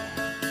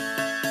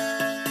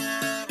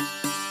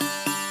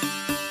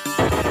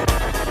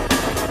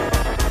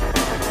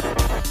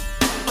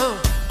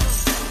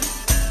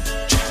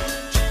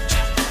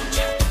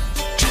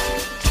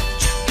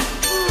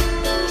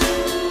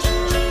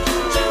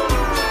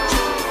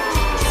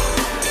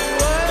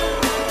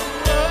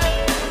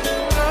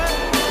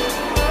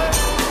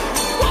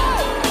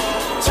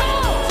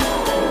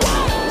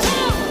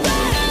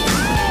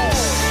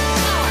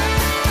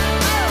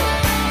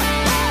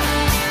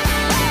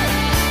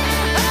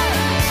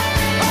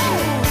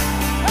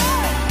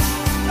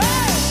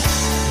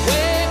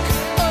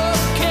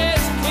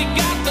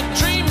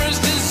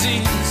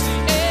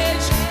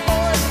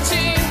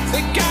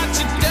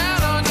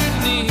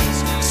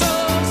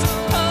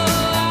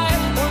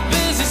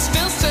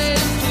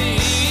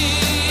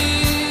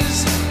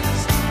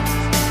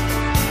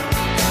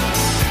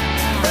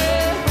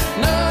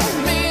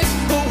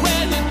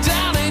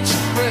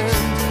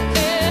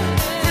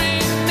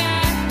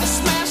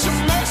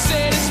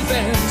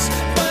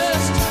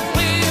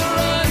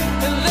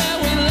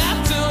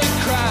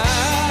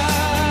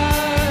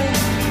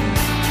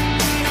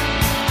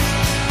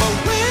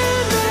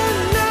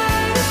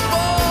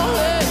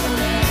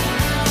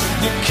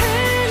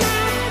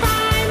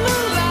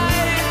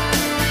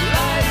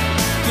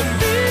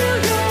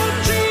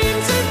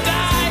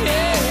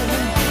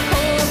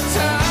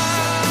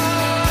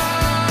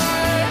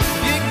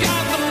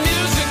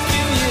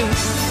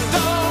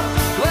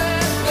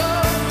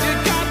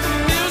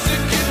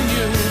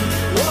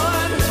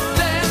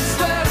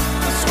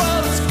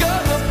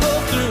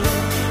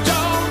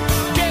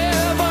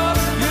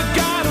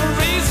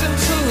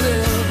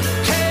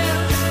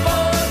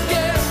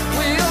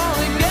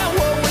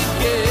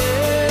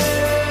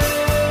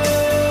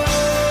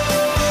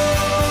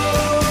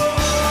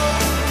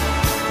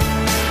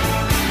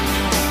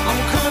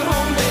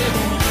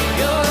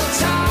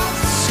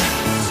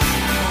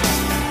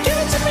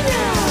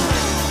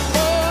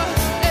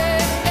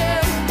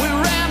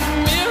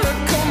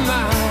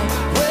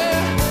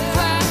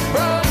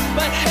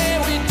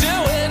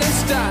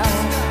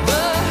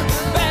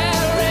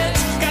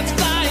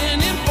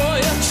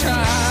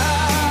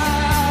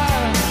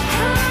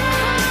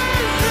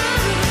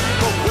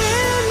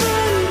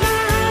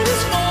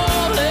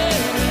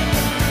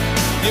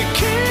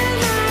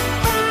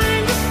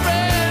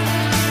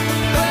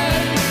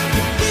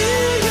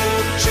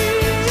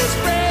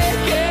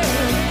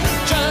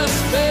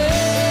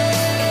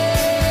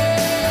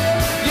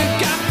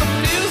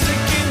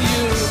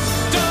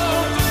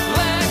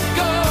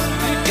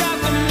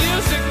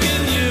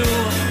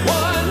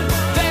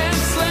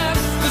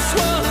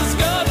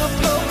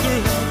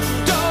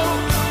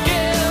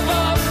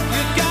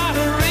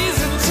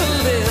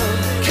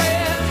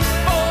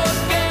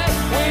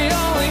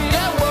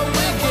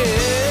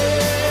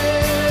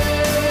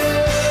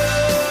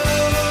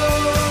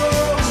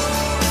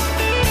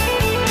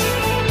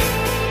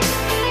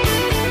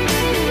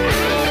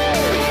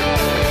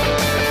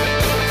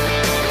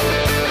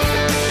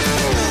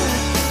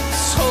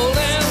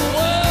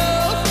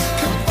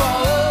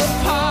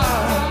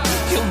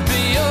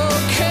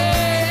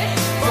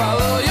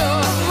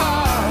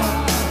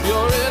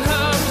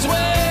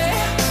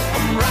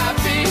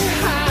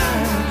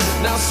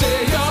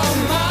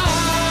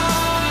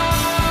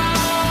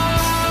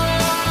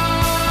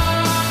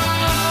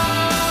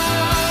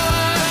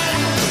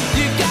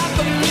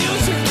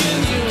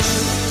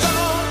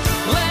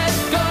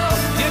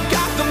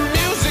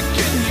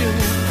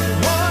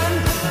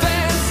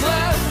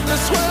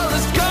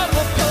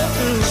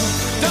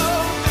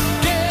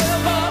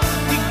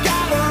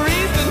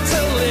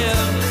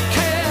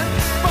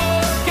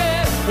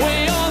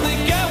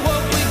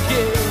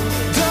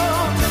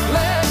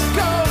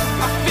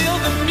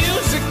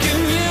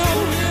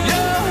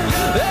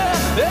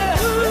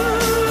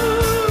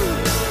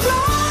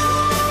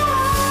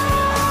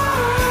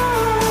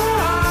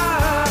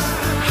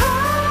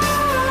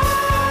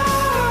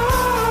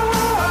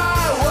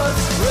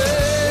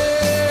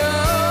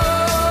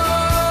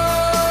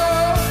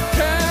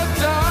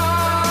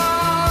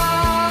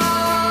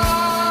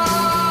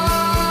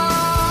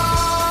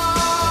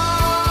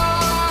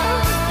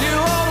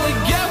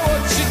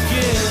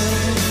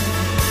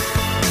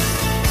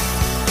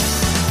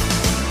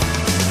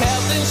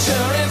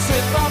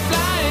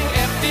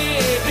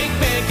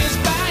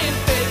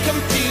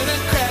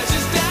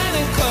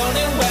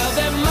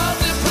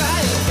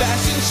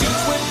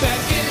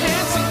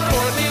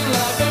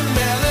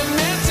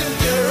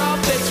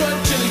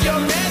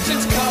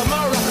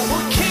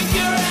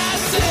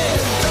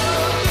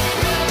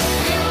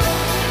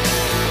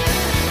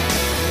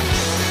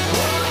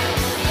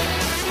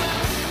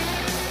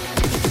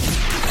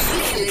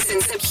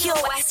 Pure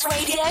West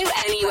Radio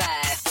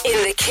anywhere.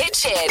 In the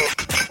kitchen,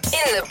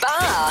 in the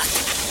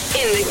bath,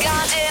 in the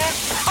garden,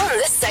 on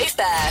the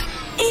sofa,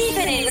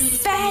 even in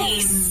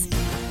space.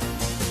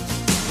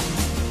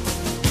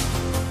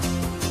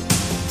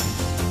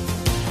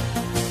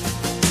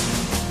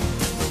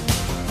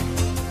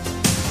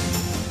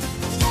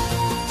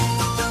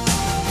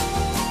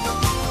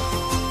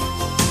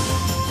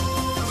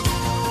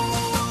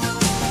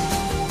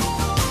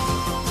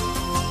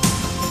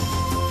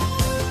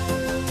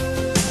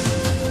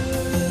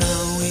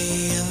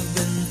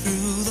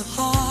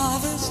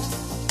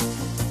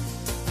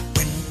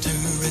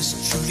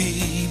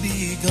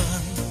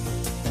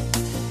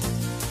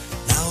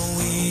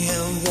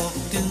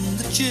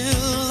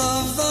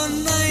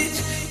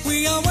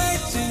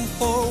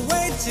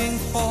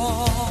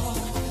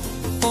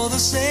 For the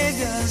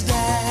Savior's Day.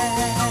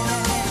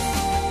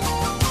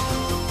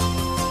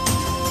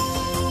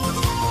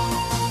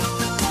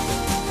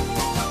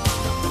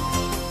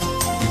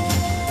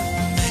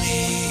 Many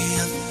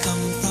have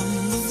come from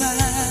the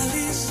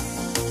valleys,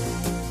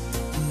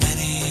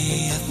 many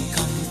have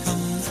come from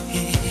the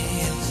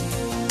hills,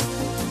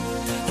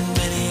 and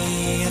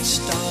many have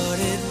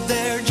started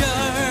their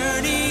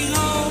journey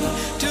home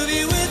to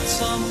be with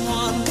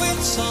someone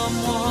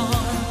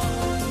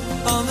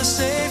on the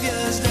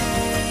Savior's Day.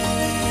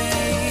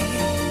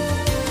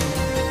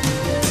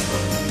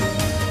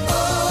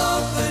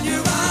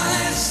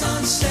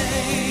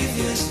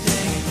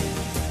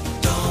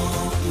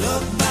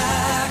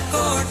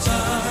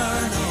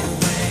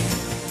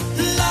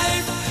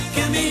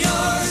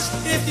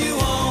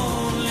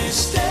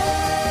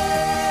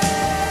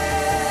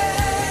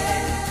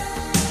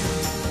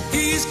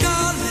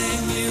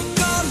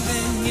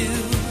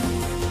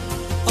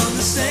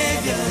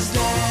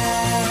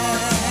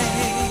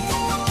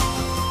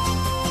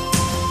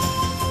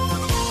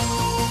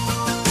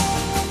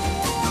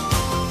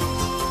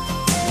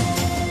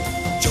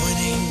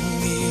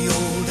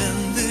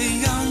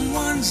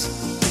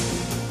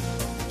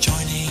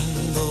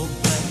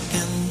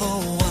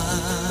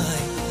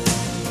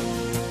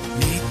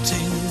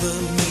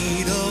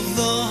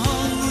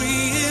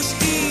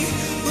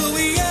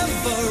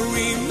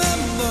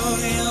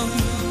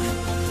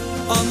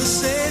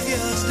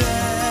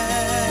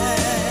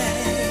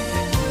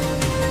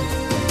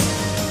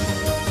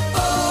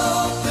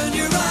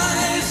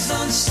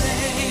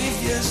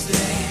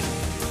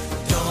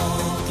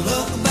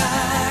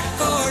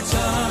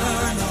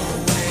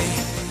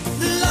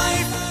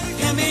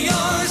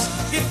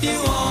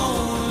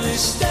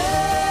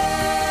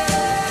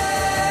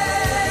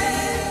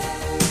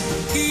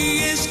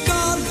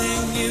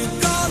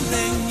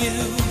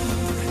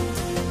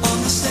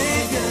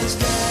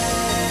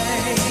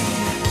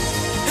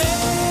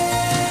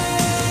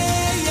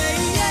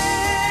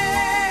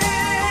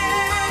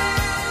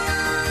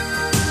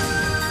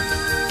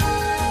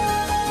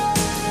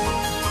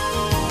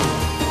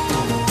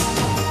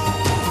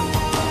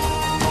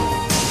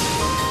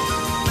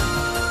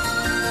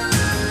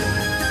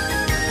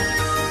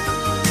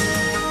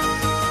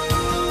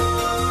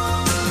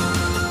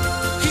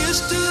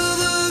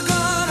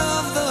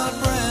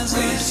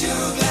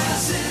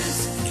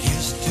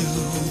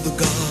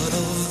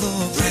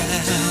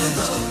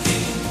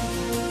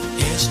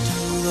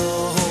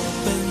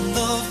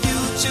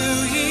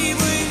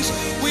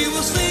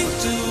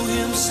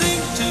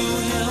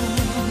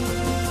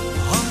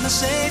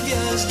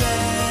 Savior's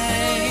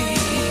Day.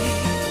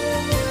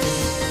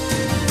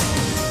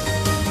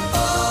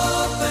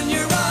 Open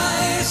your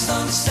eyes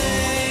on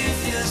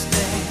Savior's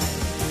Day.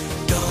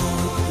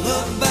 Don't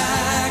look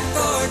back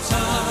or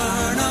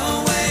turn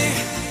away.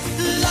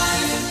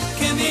 Life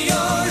can be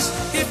yours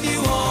if you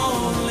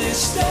only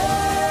stay.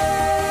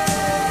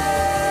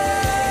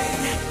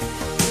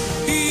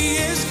 He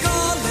is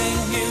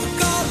calling you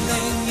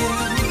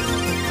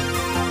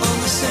on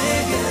the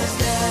Savior's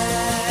Day.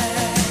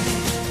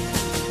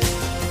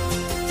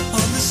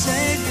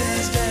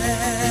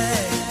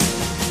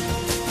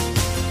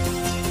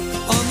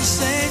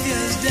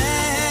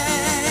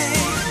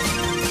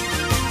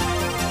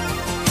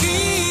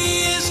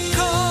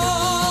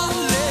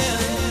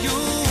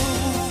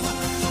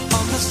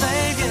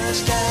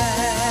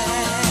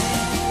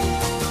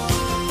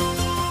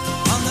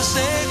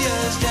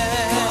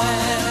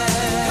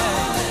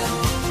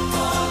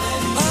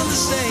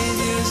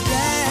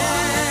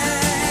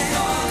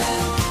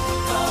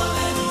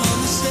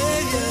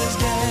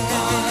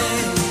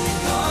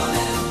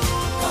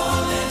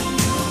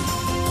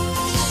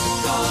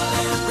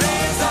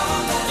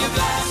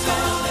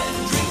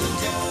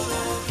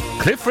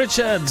 Cliff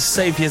Richard,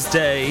 Saviour's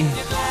Day,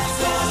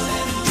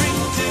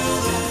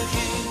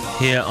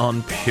 here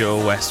on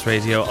Pure West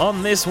Radio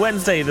on this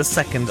Wednesday, the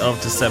 2nd of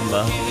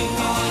December.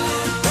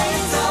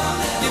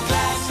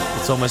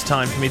 It's almost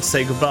time for me to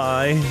say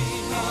goodbye.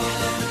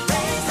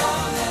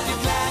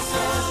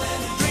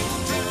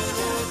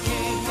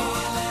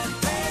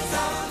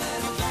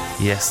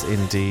 Yes,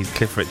 indeed,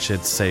 Cliff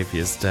Richard,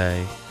 Saviour's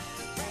Day.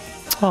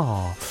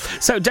 Oh.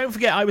 So don't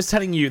forget, I was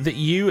telling you that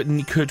you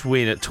could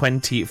win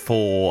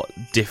 24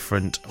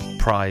 different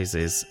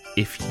prizes,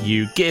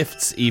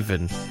 gifts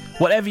even,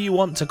 whatever you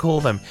want to call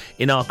them,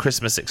 in our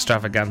Christmas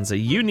extravaganza.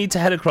 You need to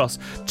head across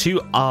to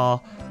our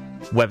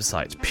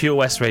website,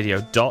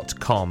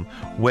 purewestradio.com,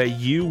 where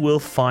you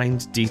will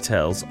find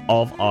details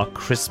of our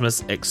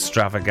Christmas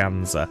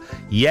extravaganza.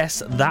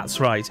 Yes, that's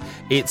right,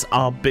 it's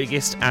our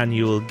biggest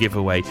annual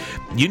giveaway.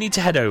 You need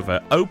to head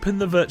over, open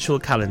the virtual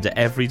calendar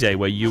every day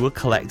where you will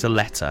collect a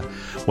letter.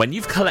 When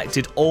you've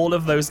collected all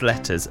of those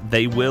letters,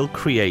 they will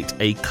create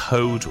a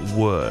code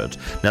word.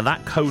 Now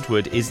that code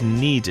word is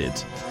needed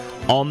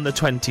on the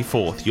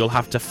 24th. You'll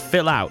have to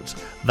fill out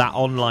that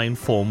online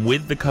form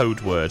with the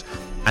code word,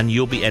 and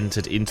you'll be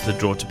entered into the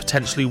draw to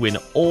potentially win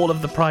all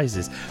of the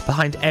prizes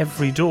behind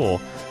every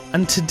door.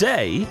 And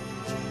today,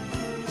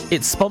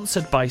 it's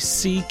sponsored by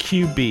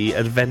CQB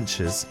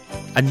Adventures,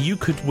 and you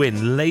could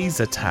win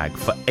laser tag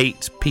for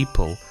 8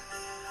 people.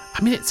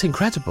 I mean, it's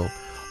incredible.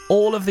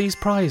 All of these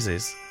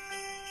prizes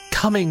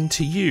coming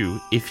to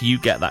you if you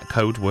get that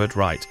code word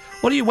right.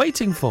 What are you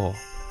waiting for?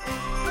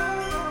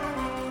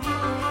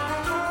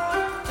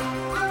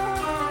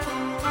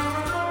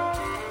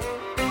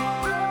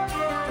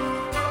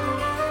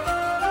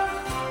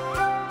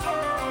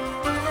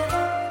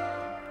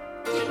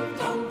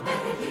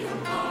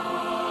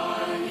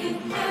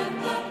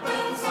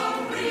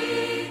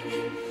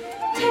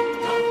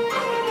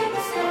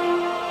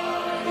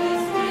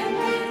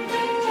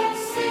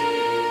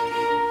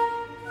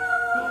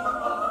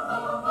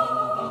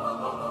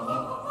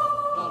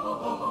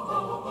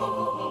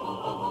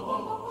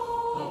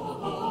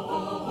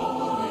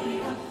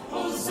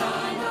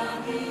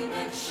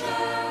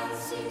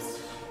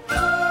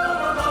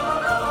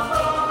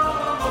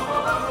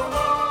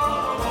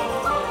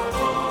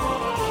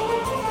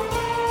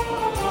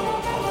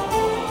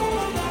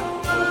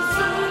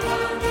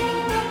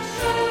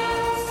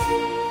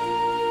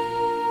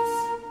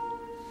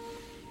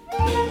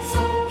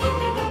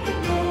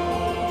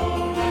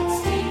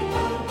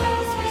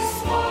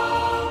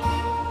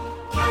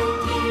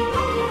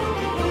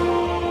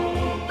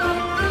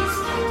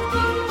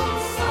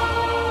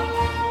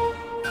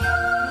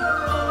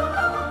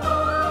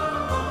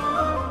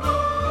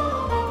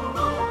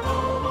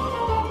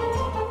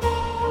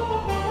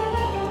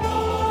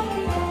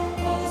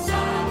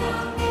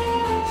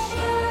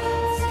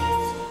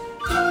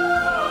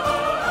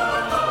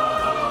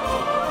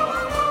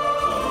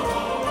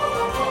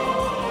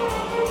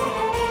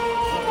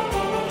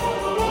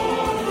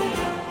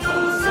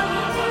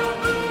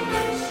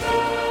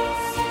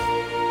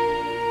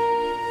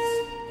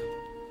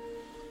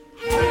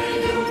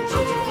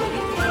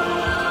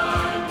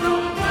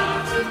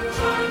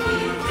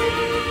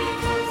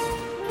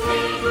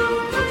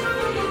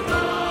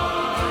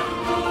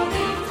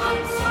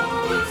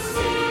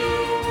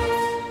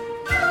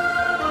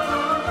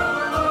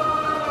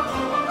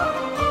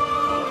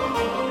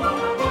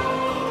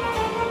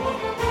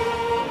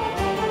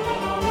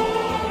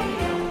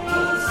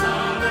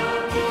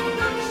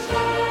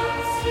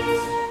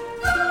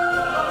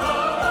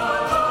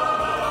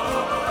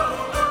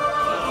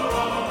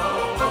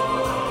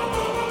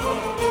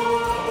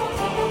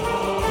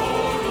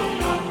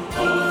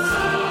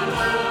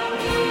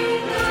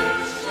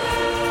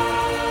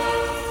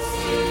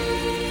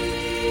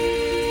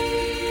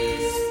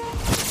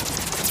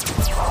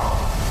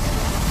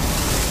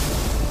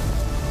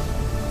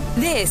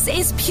 This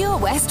is Pure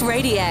West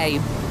Radio.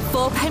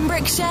 For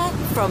Pembrokeshire,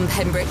 from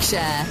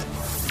Pembrokeshire.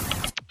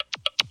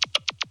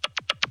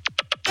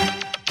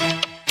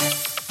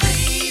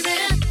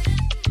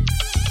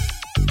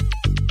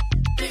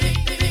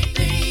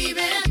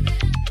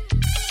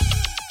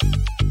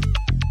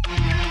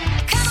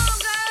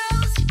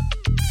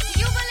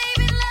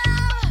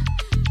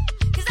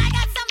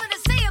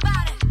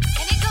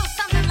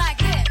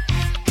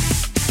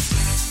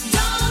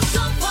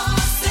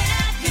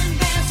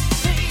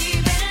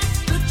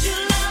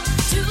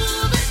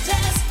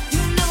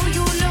 You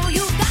know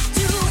you got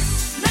to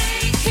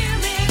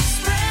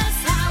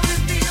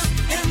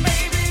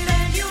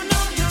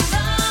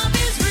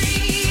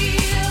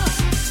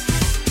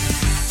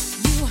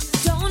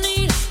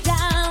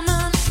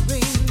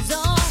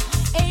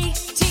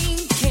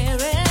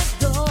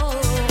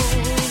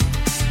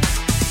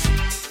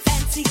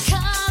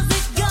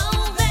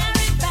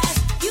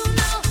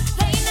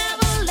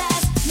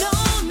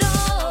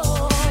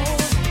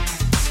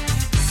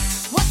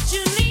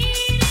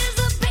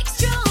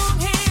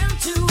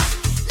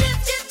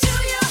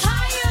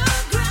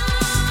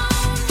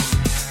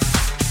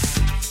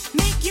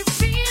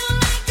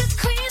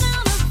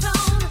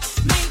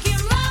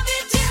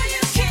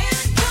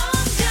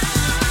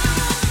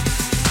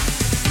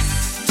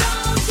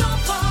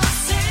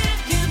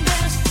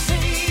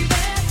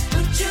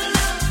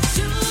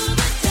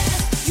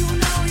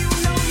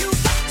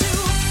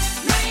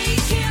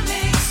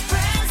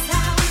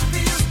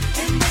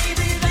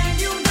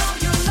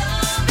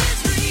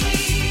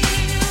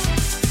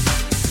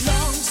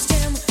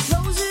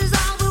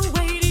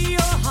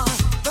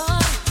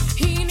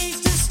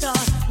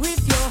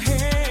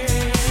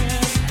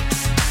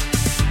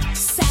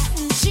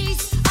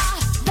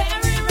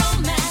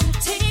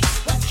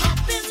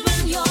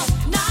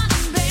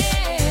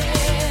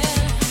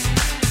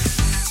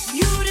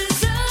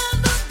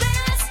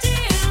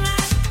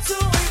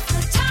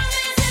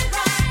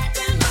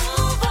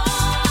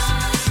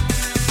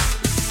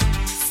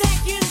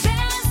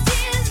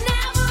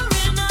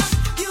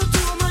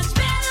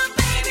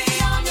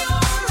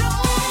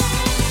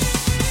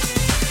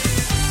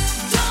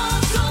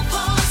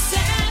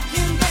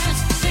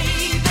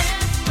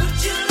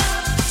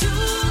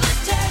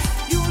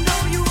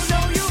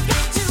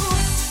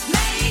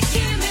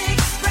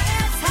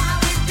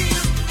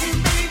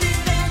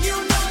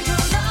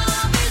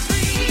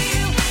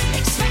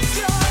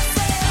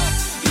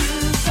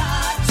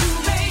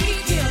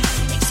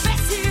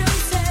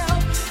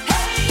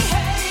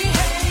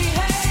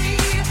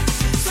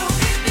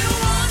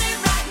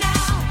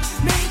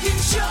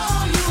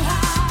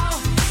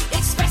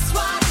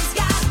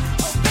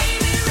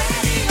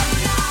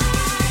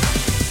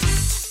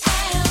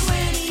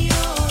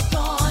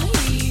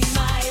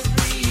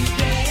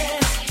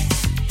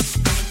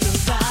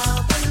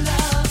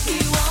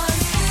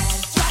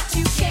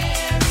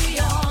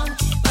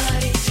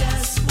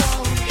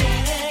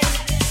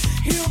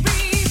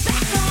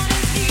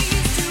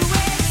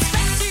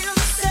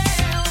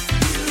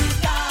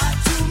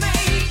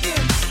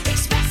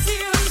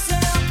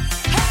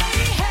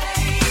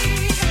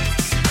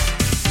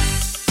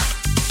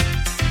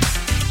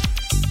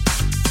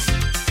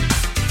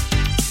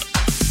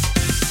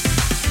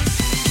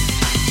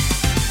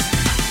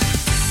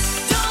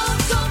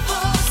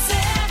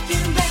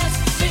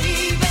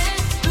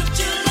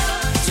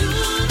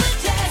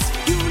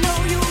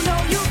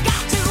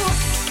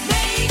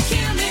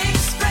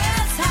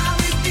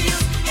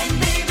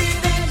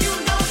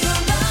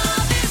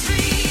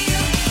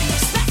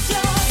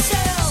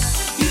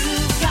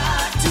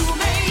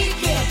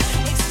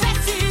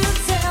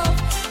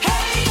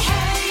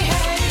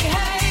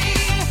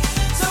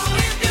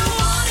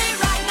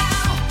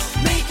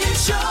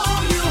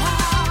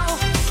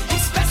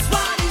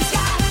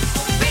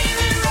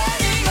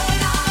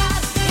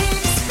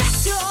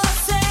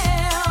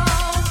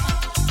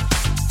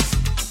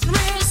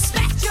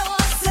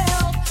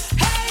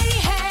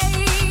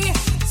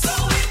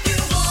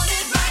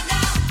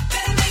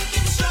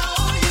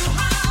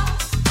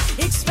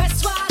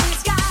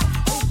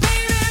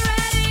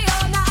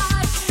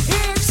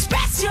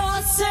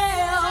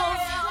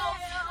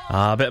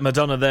A bit of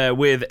Madonna there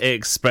with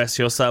Express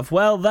Yourself.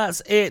 Well,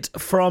 that's it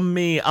from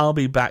me. I'll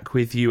be back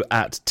with you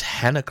at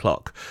 10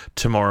 o'clock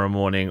tomorrow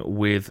morning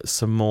with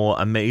some more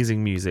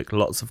amazing music,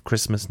 lots of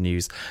Christmas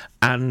news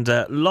and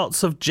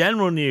lots of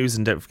general news.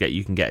 And don't forget,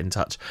 you can get in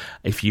touch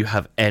if you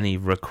have any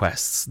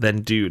requests.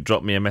 Then do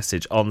drop me a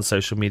message on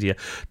social media.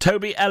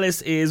 Toby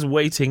Ellis is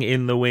waiting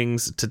in the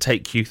wings to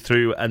take you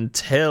through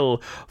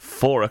until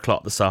 4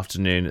 o'clock this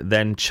afternoon.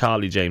 Then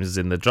Charlie James is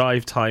in the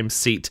drive time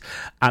seat.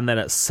 And then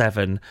at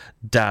 7,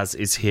 Daz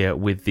is here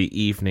with the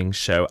evening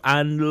show,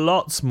 and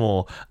lots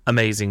more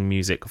amazing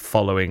music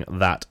following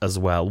that as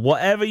well.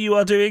 Whatever you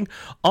are doing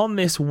on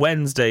this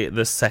Wednesday,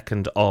 the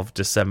 2nd of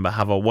December,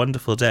 have a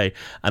wonderful day,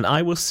 and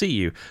I will see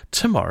you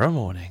tomorrow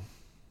morning.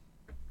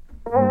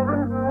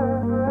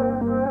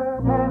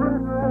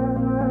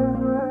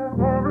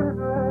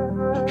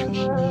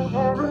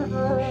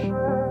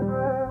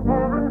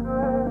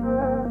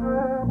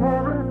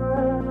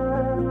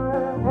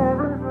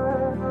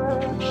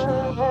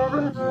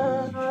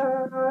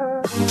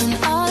 When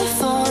I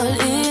fall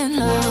in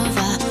love,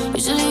 I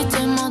usually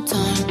take my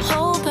time,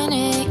 hoping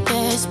it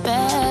gets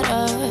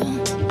better.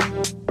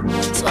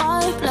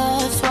 Swipe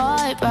left,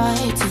 swipe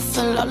right, to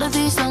fill all of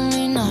these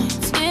lonely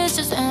nights. It's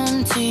just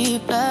empty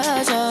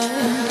pleasure.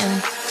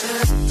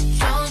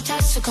 Don't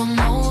text to come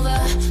over,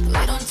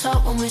 we don't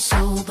talk when we're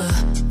sober.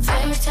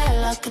 Fairy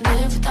tale I could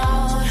live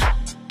without.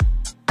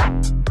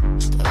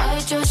 The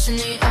white dress in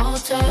the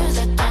altar,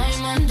 that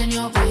diamond in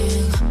your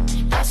ring,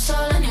 that's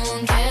all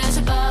anyone cares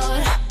about.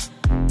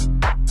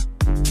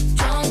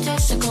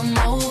 To come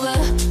over,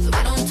 but we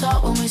don't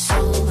talk when we're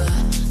sober.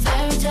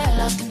 Fairy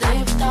tale I can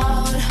live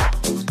without.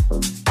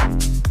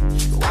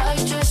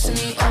 White dress in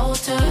the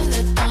altar,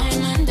 that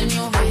diamond in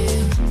your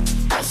ring,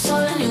 that's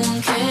all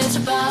anyone cares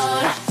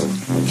about.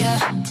 Yeah.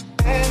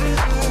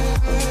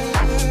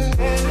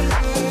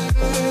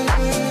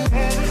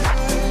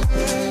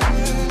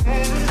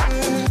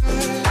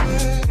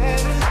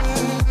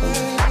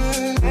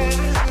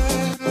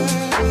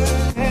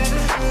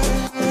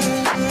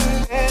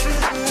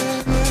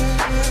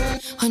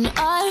 When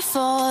I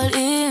fall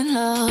in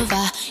love,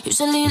 I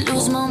usually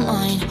lose my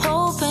mind,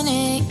 hoping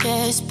it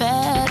gets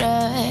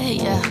better,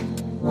 yeah.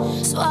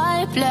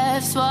 Swipe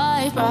left,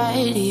 swipe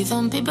right,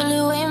 even people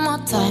who ain't my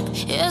type,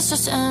 it's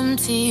just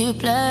empty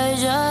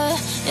pleasure,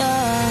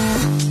 yeah.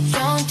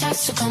 Don't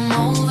text to come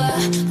over,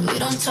 but we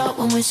don't talk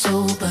when we're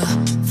sober.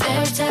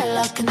 Fairy tale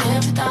I can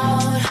live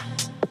without.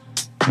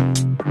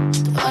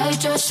 The white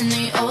dress in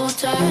the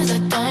altar, the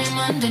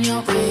diamond in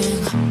your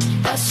ring,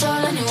 that's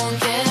all anyone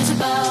cares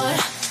about.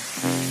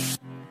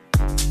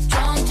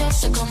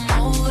 To come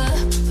over,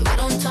 but we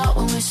don't talk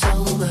when we're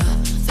sober.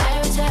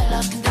 Fairy tale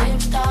I can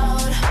live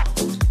without.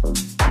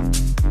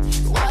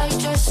 White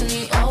dress in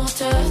the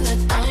altar, that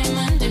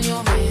diamond in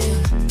your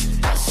ring,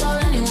 that's all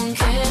anyone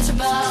cares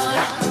about.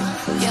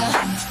 Yeah.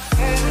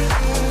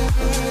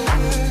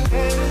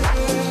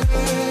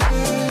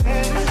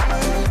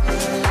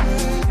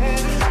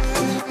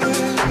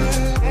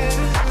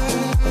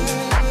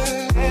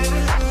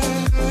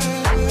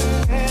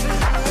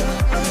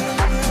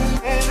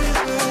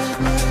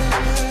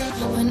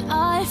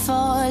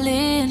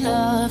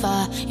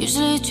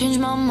 Usually change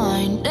my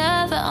mind,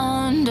 never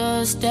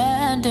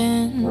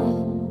understanding.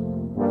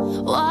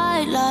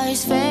 White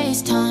lies,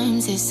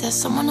 FaceTimes, is there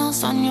someone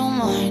else on your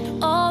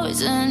mind?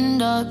 Always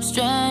end up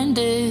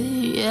stranded,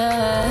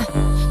 yeah.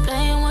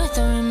 Playing with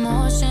our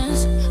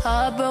emotions,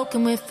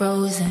 heartbroken, we're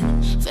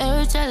frozen.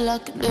 Fairy tale I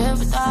could live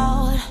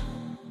without,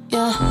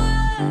 yeah.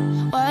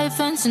 White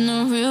fence and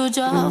a real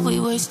job,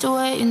 we waste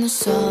away in the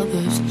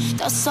suburbs.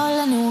 That's all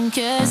anyone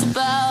cares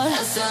about.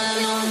 That's all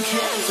anyone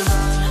cares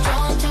about.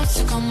 Don't text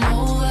to come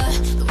over,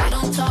 but we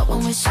don't talk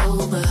when we're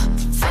sober.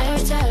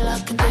 Fairy tale I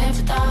could live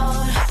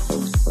without.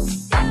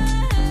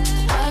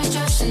 White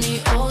dress in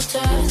the altar,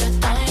 that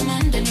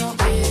diamond in your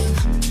ring,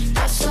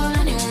 that's all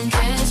anyone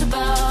cares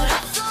about.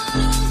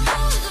 And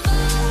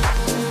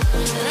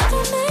I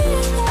don't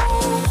need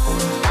love,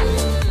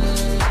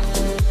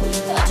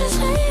 I just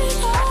need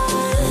love.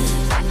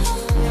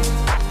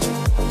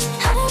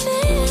 I don't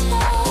need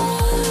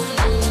love,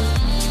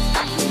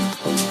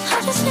 I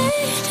just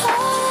need love.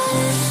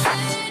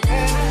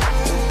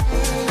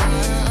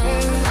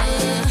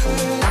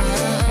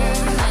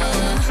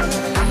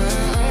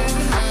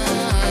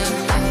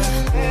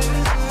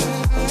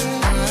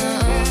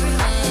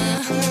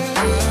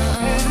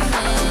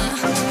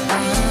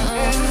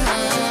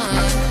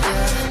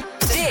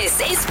 This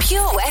is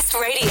Pure West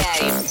Radio.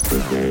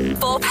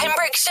 For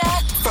Pembrokeshire,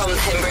 from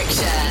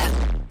Pembrokeshire.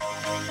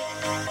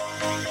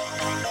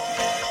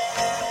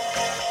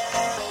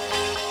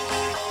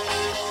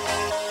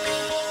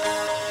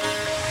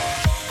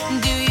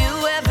 Do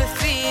you ever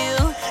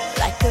feel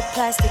like a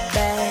plastic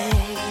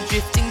bag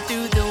drifting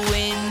through the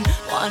wind,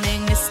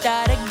 wanting to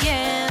start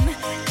again?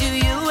 Do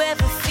you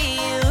ever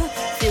feel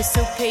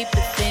so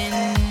paper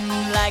thin,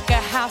 like a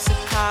house of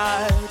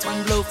cards,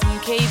 one blow from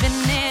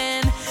caving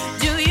in?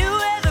 Do you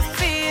ever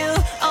feel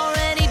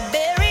already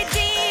buried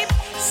deep,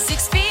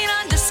 6 feet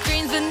under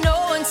screens, but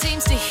no one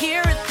seems to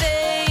hear a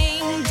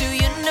thing? Do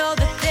you know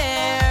that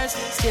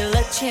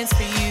chance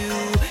for you,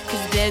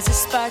 'cause there's a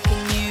spark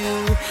in you.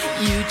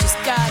 You just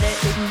gotta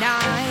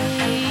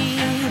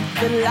ignite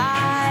the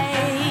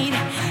light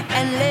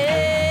and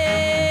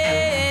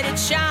let it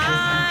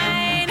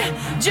shine.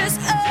 Just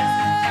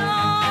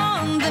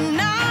own the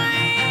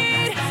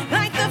night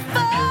like the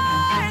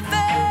 4th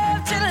of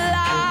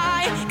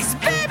July. 'Cause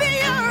baby,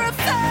 you're a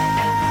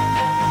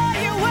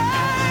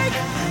firework.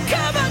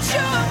 Come on,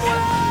 show 'em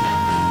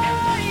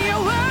what you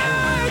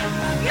work.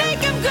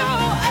 Make 'em go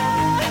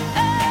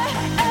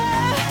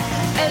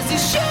as you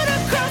shoot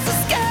across the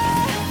sky.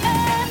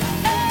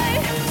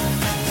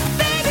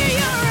 Baby,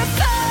 you're a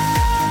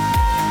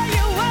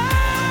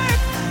firework.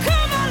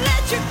 Come on,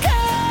 let your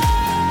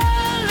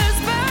colors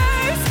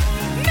burst.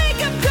 Make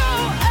 'em go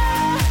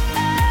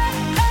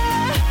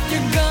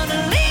You're gonna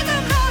leave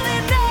 'em all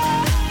in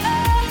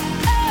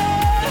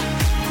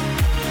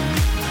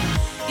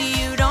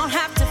You don't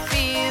have to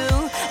feel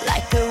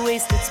like a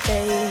wasted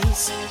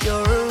space.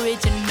 You're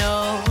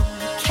original,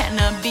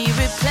 cannot be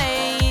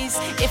replaced.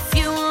 If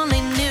you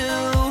only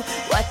knew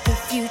what the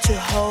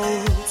future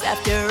holds.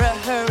 After a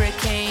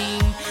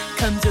hurricane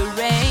comes a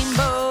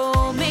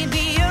rainbow.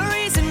 Maybe a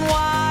reason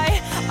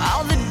why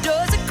all the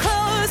doors are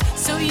closed,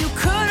 so you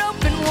could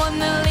open one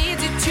that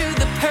leads you to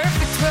the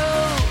perfect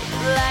road.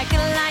 Like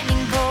a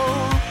lightning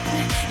bolt,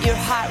 your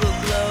heart will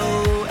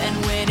glow, and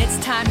when it's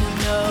time, you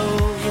know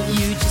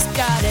you just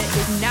gotta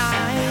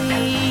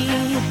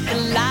ignite the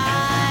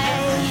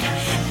light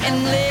and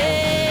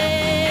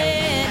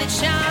let it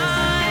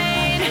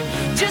shine.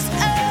 Just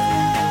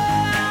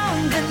own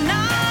the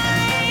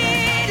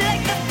night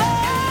like the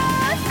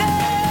 4th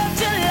of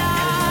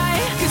July.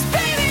 'Cause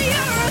baby,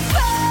 you're a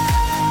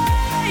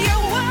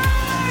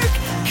firework.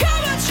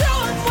 Come on, show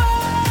 'em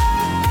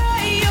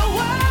what you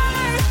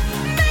work.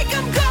 Make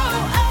 'em go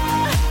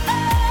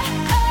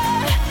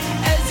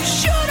as you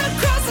shoot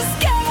across the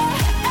sky.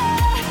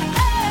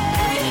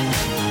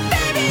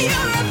 Baby,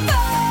 you're a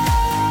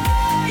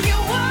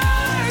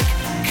firework.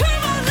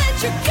 Come on, let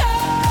your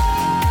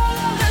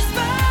colors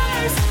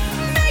burst.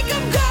 Make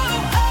 'em go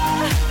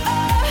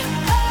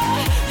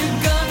You're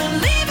gonna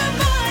leave 'em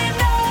all in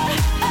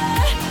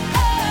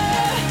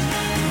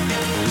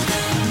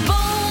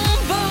Boom,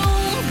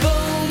 boom,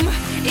 boom.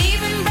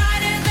 Even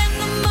brighter than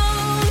the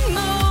moon,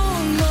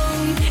 moon,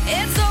 moon.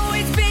 It's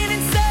always been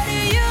inside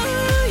of you,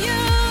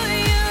 you,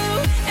 you.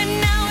 And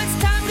now it's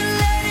time to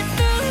let it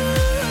through.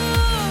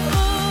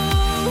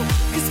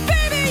 'Cause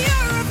baby,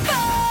 you're a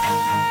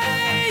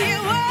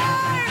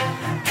firework.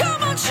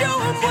 Come on, show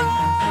 'em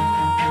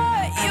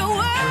what you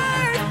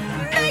work.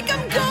 Make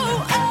 'em go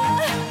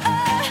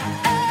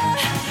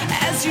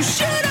as you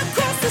shoot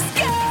across the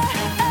sky.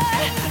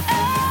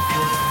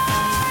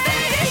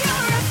 Baby,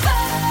 you're a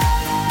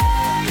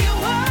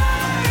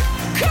firework.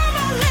 Come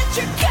on, let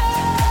your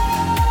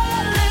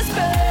colors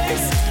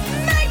burst.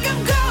 Make 'em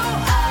go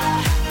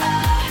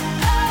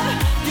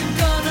You're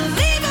gonna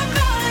leave 'em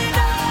all in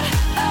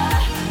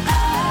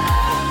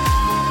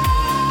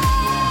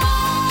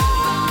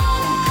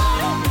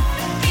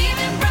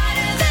Even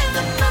brighter than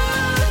the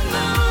moon,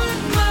 moon,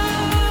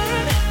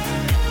 moon.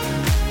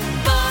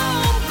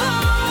 Boom,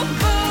 boom,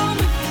 boom.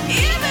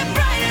 Even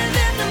brighter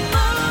than the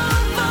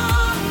moon,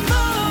 moon,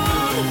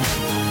 moon.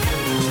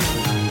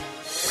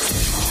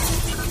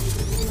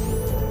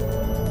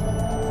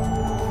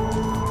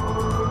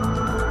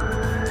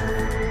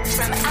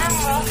 From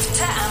Amroth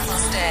to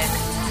Ambleston.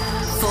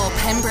 For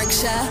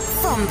Pembrokeshire,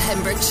 from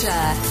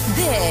Pembrokeshire,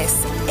 this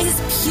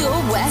is Pure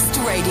West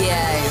Radio.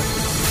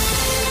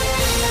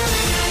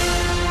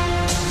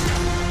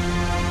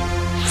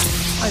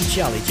 I'm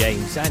Charlie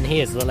James, and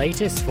here's the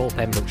latest for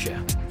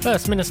Pembrokeshire.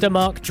 First Minister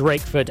Mark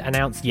Drakeford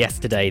announced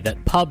yesterday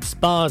that pubs,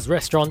 bars,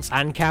 restaurants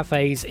and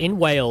cafes in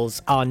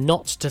Wales are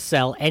not to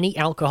sell any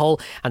alcohol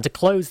and to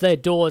close their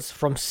doors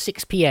from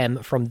 6 p.m.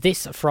 from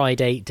this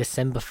Friday,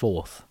 December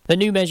 4th. The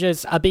new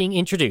measures are being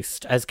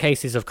introduced as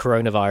cases of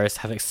coronavirus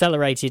have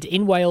accelerated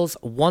in Wales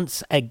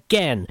once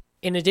again.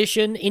 In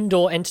addition,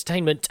 indoor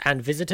entertainment and visitor